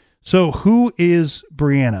her. So who is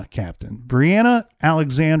Brianna, Captain? Brianna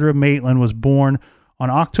Alexandra Maitland was born on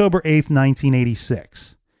October 8th,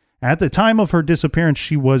 1986. At the time of her disappearance,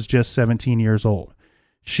 she was just 17 years old.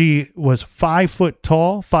 She was 5 foot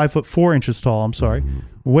tall, 5 foot 4 inches tall,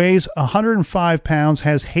 weighs 105 pounds,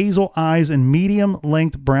 has hazel eyes and medium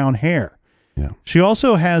length brown hair. Yeah. She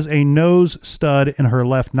also has a nose stud in her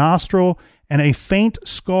left nostril and a faint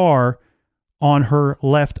scar on her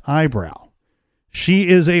left eyebrow. She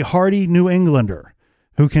is a hardy New Englander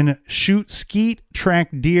who can shoot skeet, track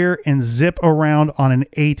deer, and zip around on an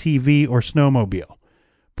ATV or snowmobile.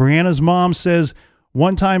 Brianna's mom says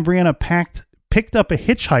one time Brianna picked up a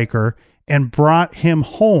hitchhiker and brought him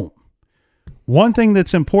home. One thing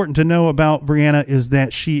that's important to know about Brianna is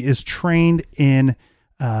that she is trained in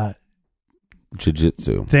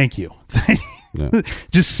jiu-jitsu. Thank you. Yeah.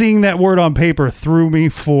 Just seeing that word on paper threw me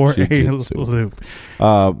for Jiu-jitsu. a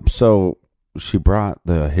loop. So she brought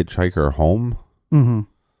the hitchhiker home. Mm-hmm.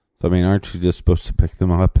 So, I mean, aren't you just supposed to pick them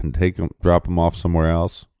up and drop them off somewhere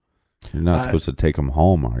else? You're not supposed to take them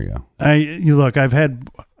home, are you? Look, I've had,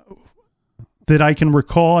 that I can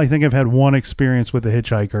recall, I think I've had one experience with a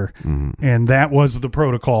hitchhiker, and that was the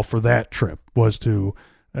protocol for that trip, was to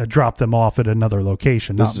drop them off at another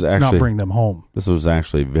location, not bring them home. This was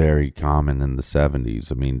actually very common in the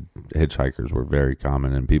 70s. I mean, hitchhikers were very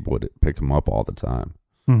common, and people would pick them up all the time.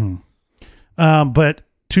 Mm-hmm. But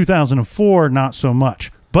 2004, not so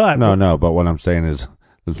much. But no. But what I'm saying is,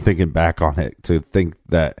 thinking back on it, to think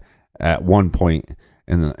that at one point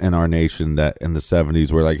in our nation, that in the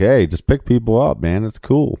 70s, we're like, hey, just pick people up, man. It's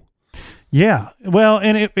cool. Yeah. Well,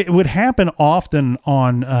 and it would happen often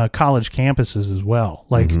on college campuses as well.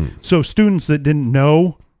 Like, so students that didn't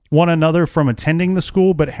know one another from attending the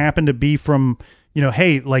school, but happened to be from,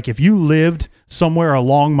 hey, like if you lived somewhere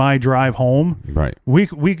along my drive home, right?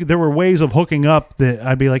 There were ways of hooking up that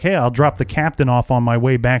I'd be like, hey, I'll drop the captain off on my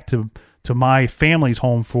way back to my family's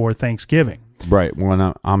home for Thanksgiving. Right.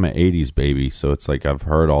 Well, I'm an 80s baby, so it's like I've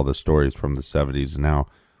heard all the stories from the 70s, and now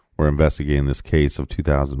we're investigating this case of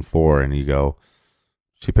 2004, and you go,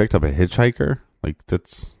 she picked up a hitchhiker? Like,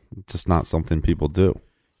 that's just not something people do.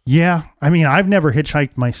 Yeah. I mean, I've never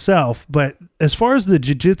hitchhiked myself, but as far as the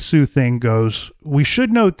jiu-jitsu thing goes, we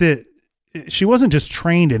should note that she wasn't just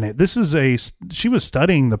trained in it. She was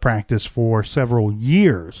studying the practice for several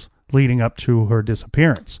years leading up to her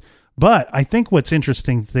disappearance. But I think what's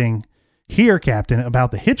interesting thing here, Captain,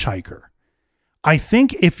 about the hitchhiker, I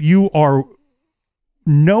think if you are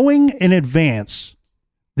knowing in advance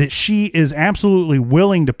that she is absolutely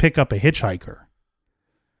willing to pick up a hitchhiker,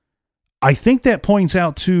 I think that points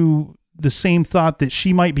out to the same thought that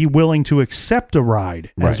she might be willing to accept a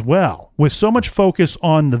ride as well. With so much focus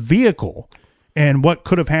on the vehicle and what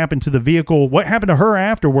could have happened to the vehicle, what happened to her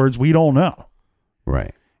afterwards, we don't know.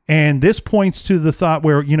 Right. And this points to the thought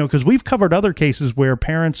where, because we've covered other cases where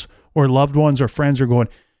parents or loved ones or friends are going,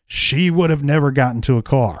 she would have never gotten to a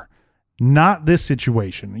car. Not this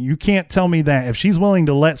situation. You can't tell me that. If she's willing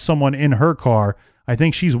to let someone in her car, I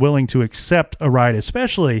think she's willing to accept a ride,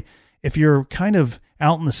 especially if you're kind of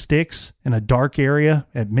out in the sticks in a dark area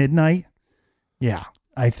at midnight. Yeah,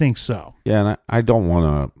 I think so. Yeah, and I don't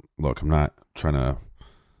want to, look, I'm not trying to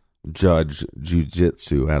judge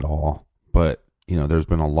jiu-jitsu at all, but, there's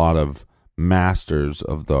been a lot of masters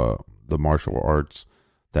of the martial arts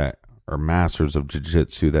that are masters of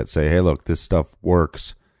jiu-jitsu that say, hey, look, this stuff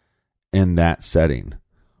works in that setting,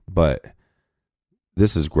 but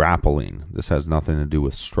this is grappling. This has nothing to do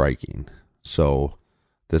with striking. So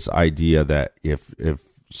this idea that if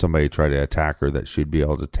somebody tried to attack her, that she'd be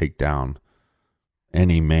able to take down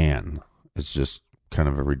any man is just kind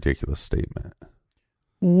of a ridiculous statement.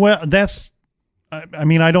 Well,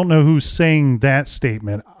 I don't know who's saying that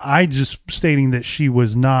statement. I just stating that she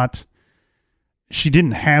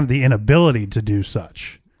didn't have the inability to do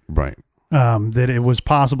such. Right. That it was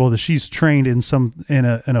possible that she's trained in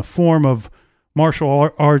a form of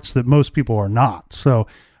martial arts that most people are not. So,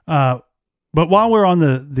 but while we're on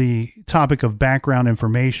the topic of background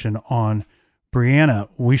information on Brianna,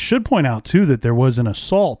 we should point out too that there was an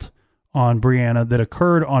assault on Brianna that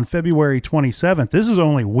occurred on February 27th. This is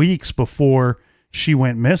only weeks before she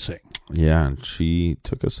went missing. Yeah, and she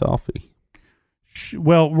took a selfie.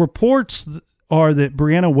 Reports are that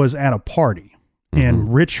Brianna was at a party in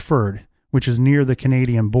Richford, which is near the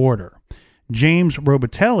Canadian border. James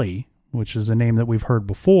Robitelli, which is a name that we've heard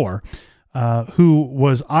before, who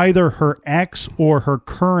was either her ex or her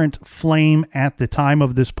current flame at the time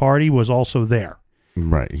of this party, was also there.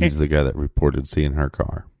 Right. He's the guy that reported seeing her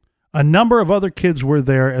car. A number of other kids were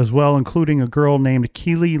there as well, including a girl named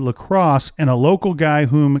Keely Lacrosse and a local guy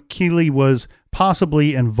whom Keely was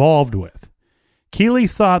possibly involved with. Keely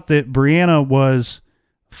thought that Brianna was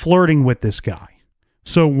flirting with this guy.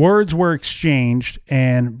 So words were exchanged,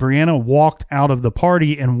 and Brianna walked out of the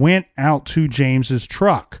party and went out to James's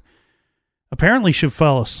truck. Apparently she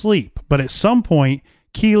fell asleep, but at some point,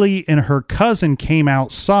 Keely and her cousin came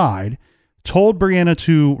outside, told Brianna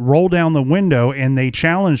to roll down the window, and they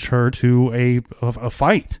challenged her to a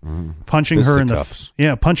fight, punching her in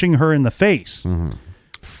the face.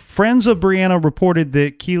 Friends of Brianna reported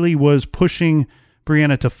that Keely was pushing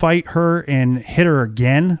Brianna to fight her and hit her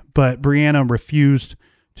again, but Brianna refused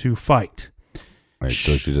to fight. Right,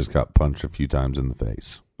 so she just got punched a few times in the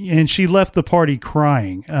face. And she left the party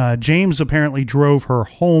crying. James apparently drove her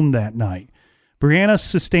home that night. Brianna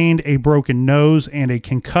sustained a broken nose and a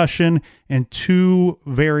concussion and 2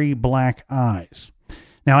 very black eyes.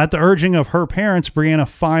 Now, at the urging of her parents, Brianna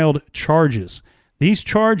filed charges. These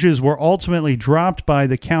charges were ultimately dropped by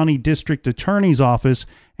the county district attorney's office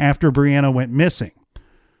after Brianna went missing.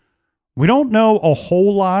 We don't know a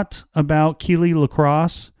whole lot about Keely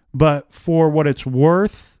LaCrosse, but for what it's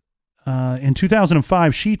worth, in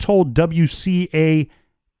 2005, she told WCAX,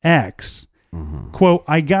 quote,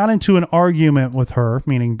 "I got into an argument with her,"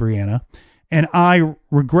 meaning Brianna, "and I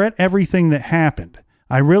regret everything that happened.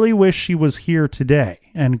 I really wish she was here today,"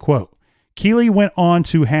 end quote. Keely went on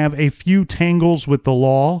to have a few tangles with the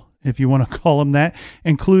law, if you want to call them that,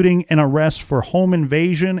 including an arrest for home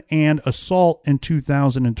invasion and assault in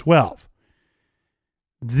 2012.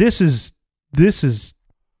 This is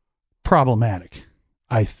problematic,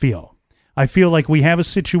 I feel. I feel like we have a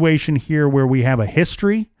situation here where we have a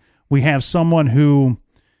history. We have someone who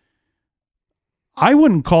I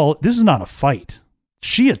wouldn't call it, this is not a fight.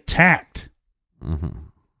 She attacked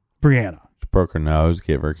Brianna. She broke her nose,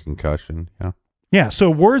 gave her a concussion. Yeah. Yeah, so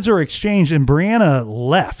words are exchanged, and Brianna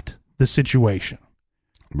left the situation.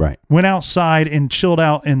 Right. Went outside and chilled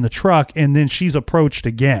out in the truck, and then she's approached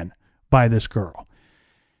again by this girl.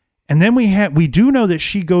 And then we do know that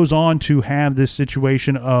she goes on to have this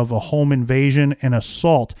situation of a home invasion and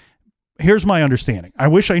assault. Here's my understanding. I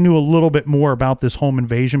wish I knew a little bit more about this home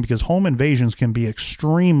invasion, because home invasions can be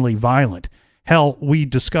extremely violent. Hell, we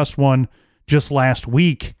discussed one just last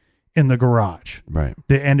week in the garage. Right.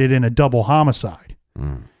 That ended in a double homicide.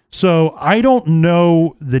 So I don't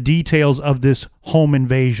know the details of this home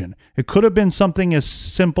invasion. It could have been something as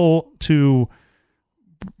simple to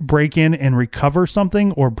break in and recover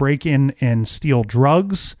something, or break in and steal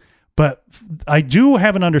drugs. But I do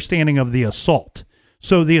have an understanding of the assault.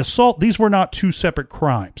 So the assault, these were not 2 separate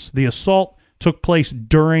crimes. The assault took place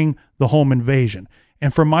during the home invasion.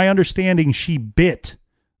 And from my understanding, she bit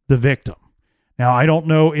the victim. Now, I don't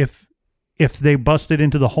know if they busted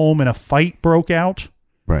into the home and a fight broke out.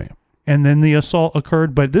 Right. And then the assault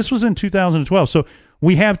occurred, but this was in 2012. So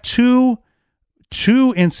we have two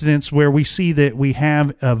incidents where we see that we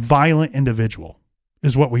have a violent individual,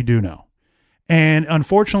 is what we do know. And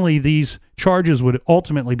unfortunately, these charges would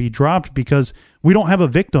ultimately be dropped because we don't have a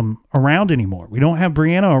victim around anymore. We don't have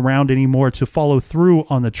Brianna around anymore to follow through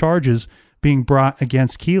on the charges being brought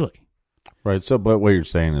against Keely. Right. So, but what you're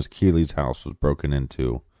saying is Keely's house was broken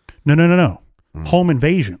into. No. Home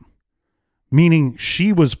invasion. Meaning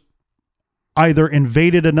she was either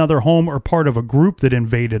invaded another home or part of a group that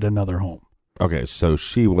invaded another home. Okay, so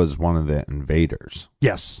she was one of the invaders.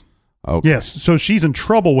 Yes. Okay. Yes. So she's in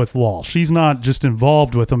trouble with law. She's not just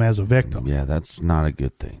involved with them as a victim. Yeah, that's not a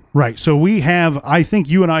good thing. Right. So we have, I think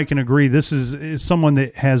you and I can agree, this is someone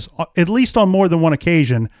that has, at least on more than one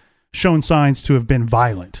occasion, shown signs to have been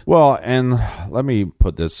violent. Well, and let me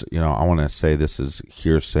put this, I want to say this is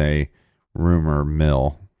hearsay, rumor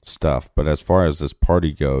mill stuff. But as far as this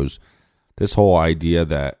party goes, this whole idea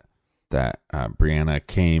that Brianna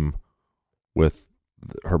came with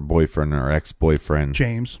her boyfriend or ex-boyfriend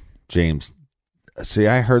James. See,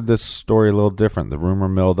 I heard this story a little different. The rumor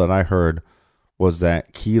mill that I heard was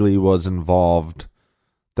that Keely was involved.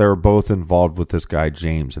 They were both involved with this guy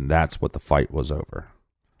James, and that's what the fight was over.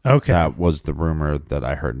 Okay, that was the rumor that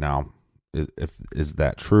I heard. Now, is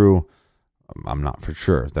that true? I'm not for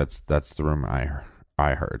sure. That's the rumor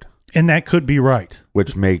I heard, and that could be right.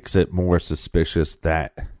 Which makes it more suspicious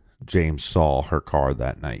that James saw her car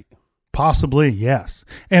that night. Possibly, yes.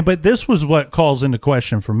 But this was what calls into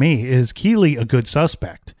question for me, is Keely a good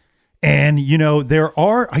suspect? And,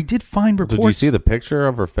 I did find reports. Did you see the picture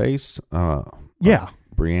of her face? Yeah.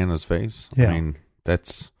 Brianna's face? Yeah.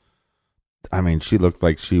 She looked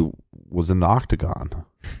like she was in the octagon.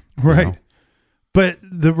 Right. But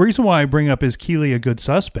the reason why I bring up is Keely a good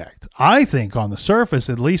suspect? I think on the surface,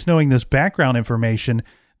 at least knowing this background information,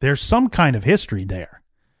 there's some kind of history there.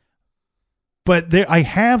 But I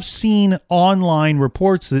have seen online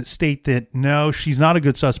reports that state that no, she's not a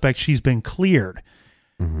good suspect. She's been cleared.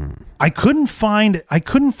 Mm-hmm. I couldn't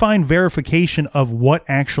find verification of what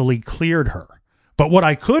actually cleared her. But what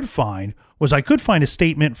I could find was a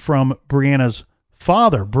statement from Brianna's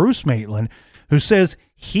father, Bruce Maitland, who says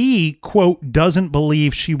he, quote, doesn't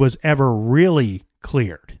believe she was ever really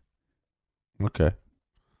cleared. Okay.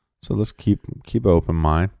 So let's keep an open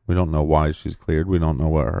mind. We don't know why she's cleared. We don't know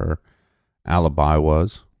what her alibi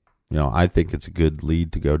was. I think it's a good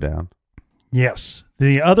lead to go down. Yes.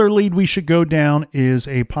 The other lead we should go down is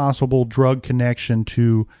a possible drug connection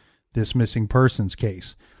to this missing persons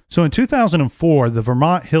case. So in 2004, the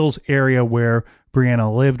Vermont Hills area where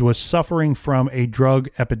Brianna lived was suffering from a drug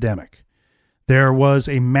epidemic. There was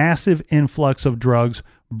a massive influx of drugs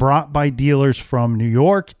brought by dealers from New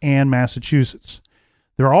York and Massachusetts.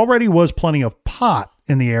 There already was plenty of pot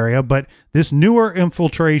in the area, but this newer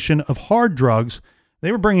infiltration of hard drugs,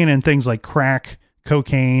 they were bringing in things like crack,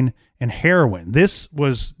 cocaine, and heroin. This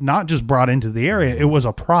was not just brought into the area, it was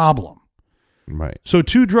a problem. Right. So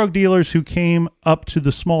 2 drug dealers who came up to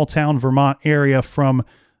the small town Vermont area from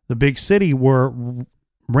the big city were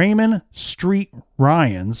Raymond Street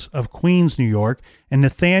Ryans of Queens, New York, and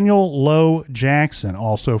Nathaniel Lowe Jackson,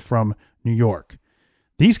 also from New York.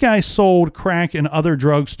 These guys sold crack and other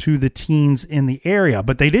drugs to the teens in the area,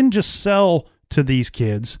 but they didn't just sell to these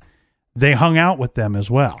kids. They hung out with them as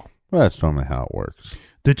well. Well, that's normally how it works.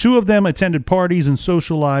 The 2 of them attended parties and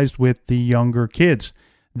socialized with the younger kids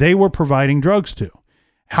they were providing drugs to.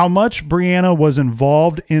 How much Brianna was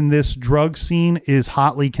involved in this drug scene is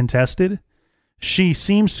hotly contested. She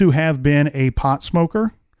seems to have been a pot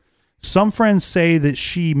smoker. Some friends say that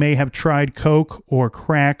she may have tried coke or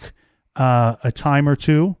crack a time or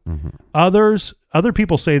two. Mm-hmm. Other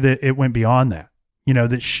people say that it went beyond that,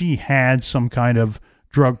 that she had some kind of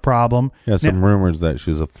drug problem. Yeah, some rumors that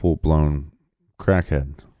she's a full-blown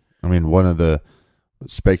crackhead. I mean, one of the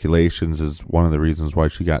speculations is one of the reasons why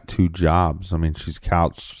she got 2 jobs. I mean, she's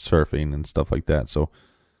couch surfing and stuff like that. So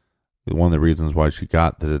one of the reasons why she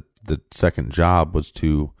got the second job was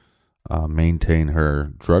to maintain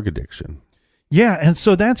her drug addiction. Yeah, and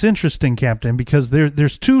so that's interesting, Captain, because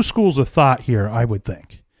there's 2 schools of thought here, I would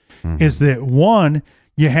think. Mm-hmm. Is that one,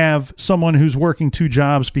 you have someone who's working 2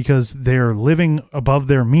 jobs because they're living above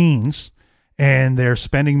their means and they're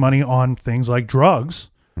spending money on things like drugs.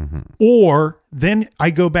 Mm-hmm. Or then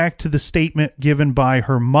I go back to the statement given by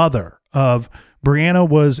her mother of Brianna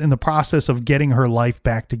was in the process of getting her life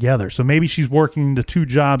back together. So maybe she's working the 2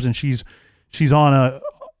 jobs and she's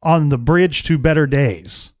on the bridge to better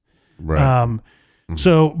days. Right.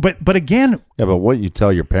 So, but again, yeah, but what you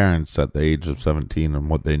tell your parents at the age of 17 and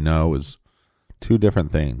what they know is 2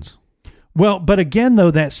 different things. Well, but again, though,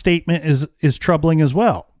 that statement is troubling as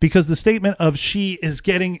well, because the statement of she is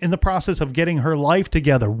getting in the process of getting her life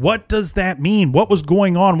together. What does that mean? What was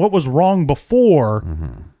going on? What was wrong before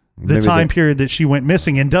the time period that she went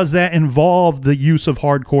missing? And does that involve the use of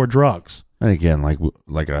hardcore drugs? And again,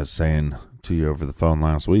 like I was saying to you over the phone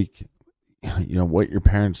last week, what your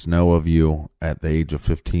parents know of you at the age of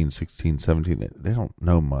 15, 16, 17, they don't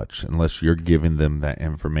know much unless you're giving them that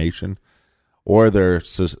information. Or they're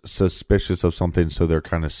suspicious of something, so they're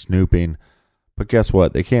kind of snooping. But guess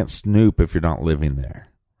what? They can't snoop if you're not living there,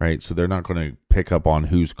 right? So they're not going to pick up on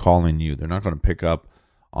who's calling you. They're not going to pick up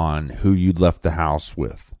on who you left the house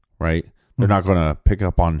with, right? They're not going to pick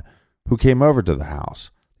up on who came over to the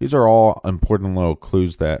house. These are all important little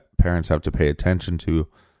clues that parents have to pay attention to,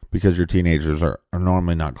 because your teenagers are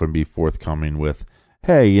normally not going to be forthcoming with,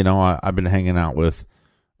 hey, I've been hanging out with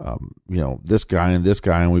this guy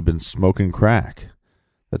and we've been smoking crack.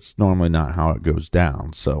 That's normally not how it goes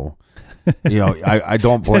down. So, I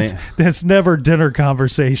don't blame. That's never dinner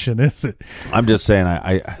conversation, is it? I'm just saying,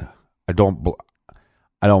 I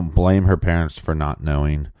don't blame her parents for not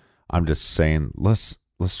knowing. I'm just saying, let's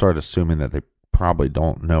start assuming that they probably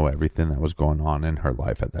don't know everything that was going on in her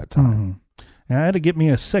life at that time. Mm-hmm. And I had to get me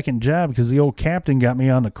a second job because the old captain got me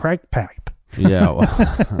on the crack pipe. Yeah,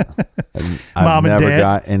 well, I've never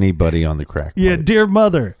got anybody on the crack pipe. Yeah, dear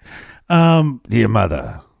mother. Dear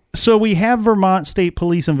mother. So we have Vermont State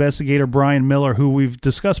Police investigator Brian Miller, who we've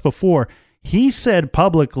discussed before. He said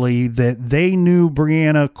publicly that they knew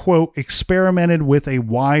Brianna, quote, experimented with a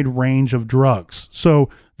wide range of drugs. So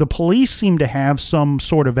the police seem to have some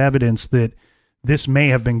sort of evidence that this may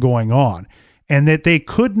have been going on, and that they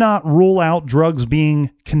could not rule out drugs being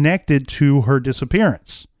connected to her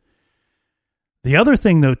disappearance. The other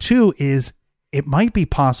thing, though, too, is it might be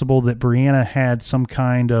possible that Brianna had some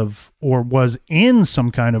kind of, or was in some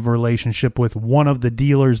kind of relationship with one of the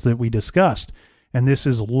dealers that we discussed, and this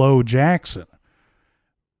is Lowe Jackson.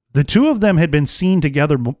 The 2 of them had been seen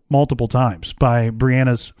together multiple times by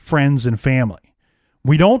Brianna's friends and family.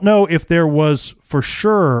 We don't know if there was for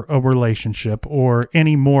sure a relationship or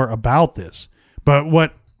any more about this, but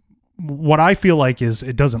what I feel like is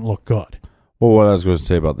it doesn't look good. Well, what I was going to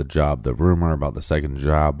say about the job, the rumor about the second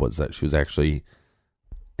job was that she was actually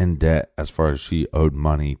in debt as far as she owed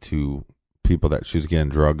money to people that she was getting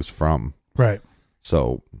drugs from. Right.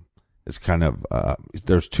 So it's kind of,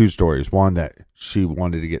 there's 2 stories. One, that she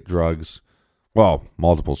wanted to get drugs. Well,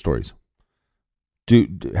 multiple stories.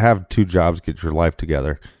 Have 2 jobs, get your life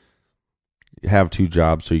together. have 2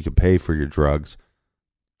 jobs so you can pay for your drugs.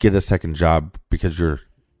 Get a second job because you're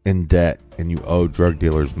in debt and you owe drug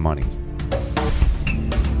dealers money.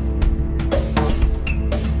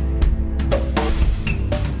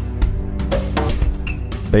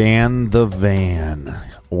 Ban the Van.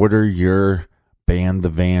 Order your Ban the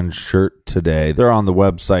Van shirt today. They're on the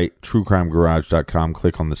website, truecrimegarage.com.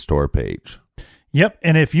 Click on the store page. Yep,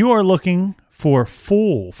 and if you are looking for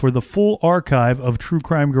the full archive of True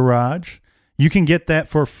Crime Garage, you can get that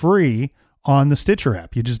for free on the Stitcher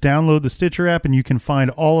app. You just download the Stitcher app and you can find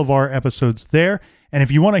all of our episodes there. And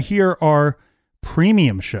if you want to hear our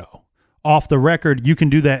premium show off the record, you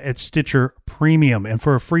can do that at Stitcher Premium. And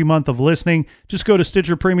for a free month of listening, just go to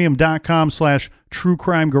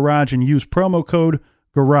stitcherpremium.com/truecrimegarage and use promo code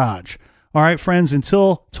GARAGE. All right, friends,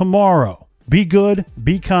 until tomorrow, be good,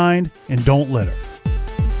 be kind, and don't litter.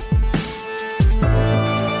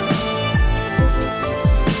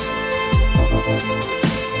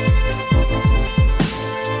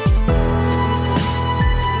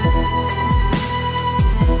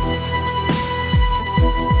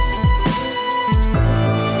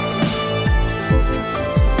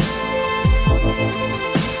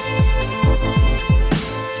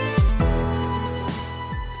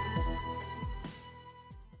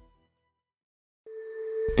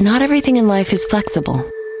 Not everything in life is flexible,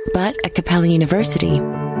 but at Capella University,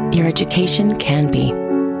 your education can be.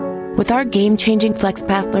 With our game-changing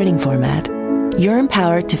FlexPath learning format, you're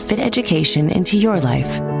empowered to fit education into your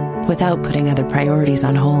life without putting other priorities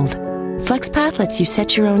on hold. FlexPath lets you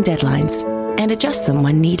set your own deadlines and adjust them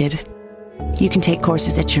when needed. You can take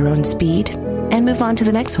courses at your own speed and move on to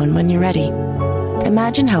the next one when you're ready.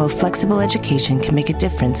 Imagine how a flexible education can make a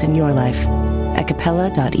difference in your life at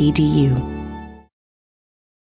capella.edu.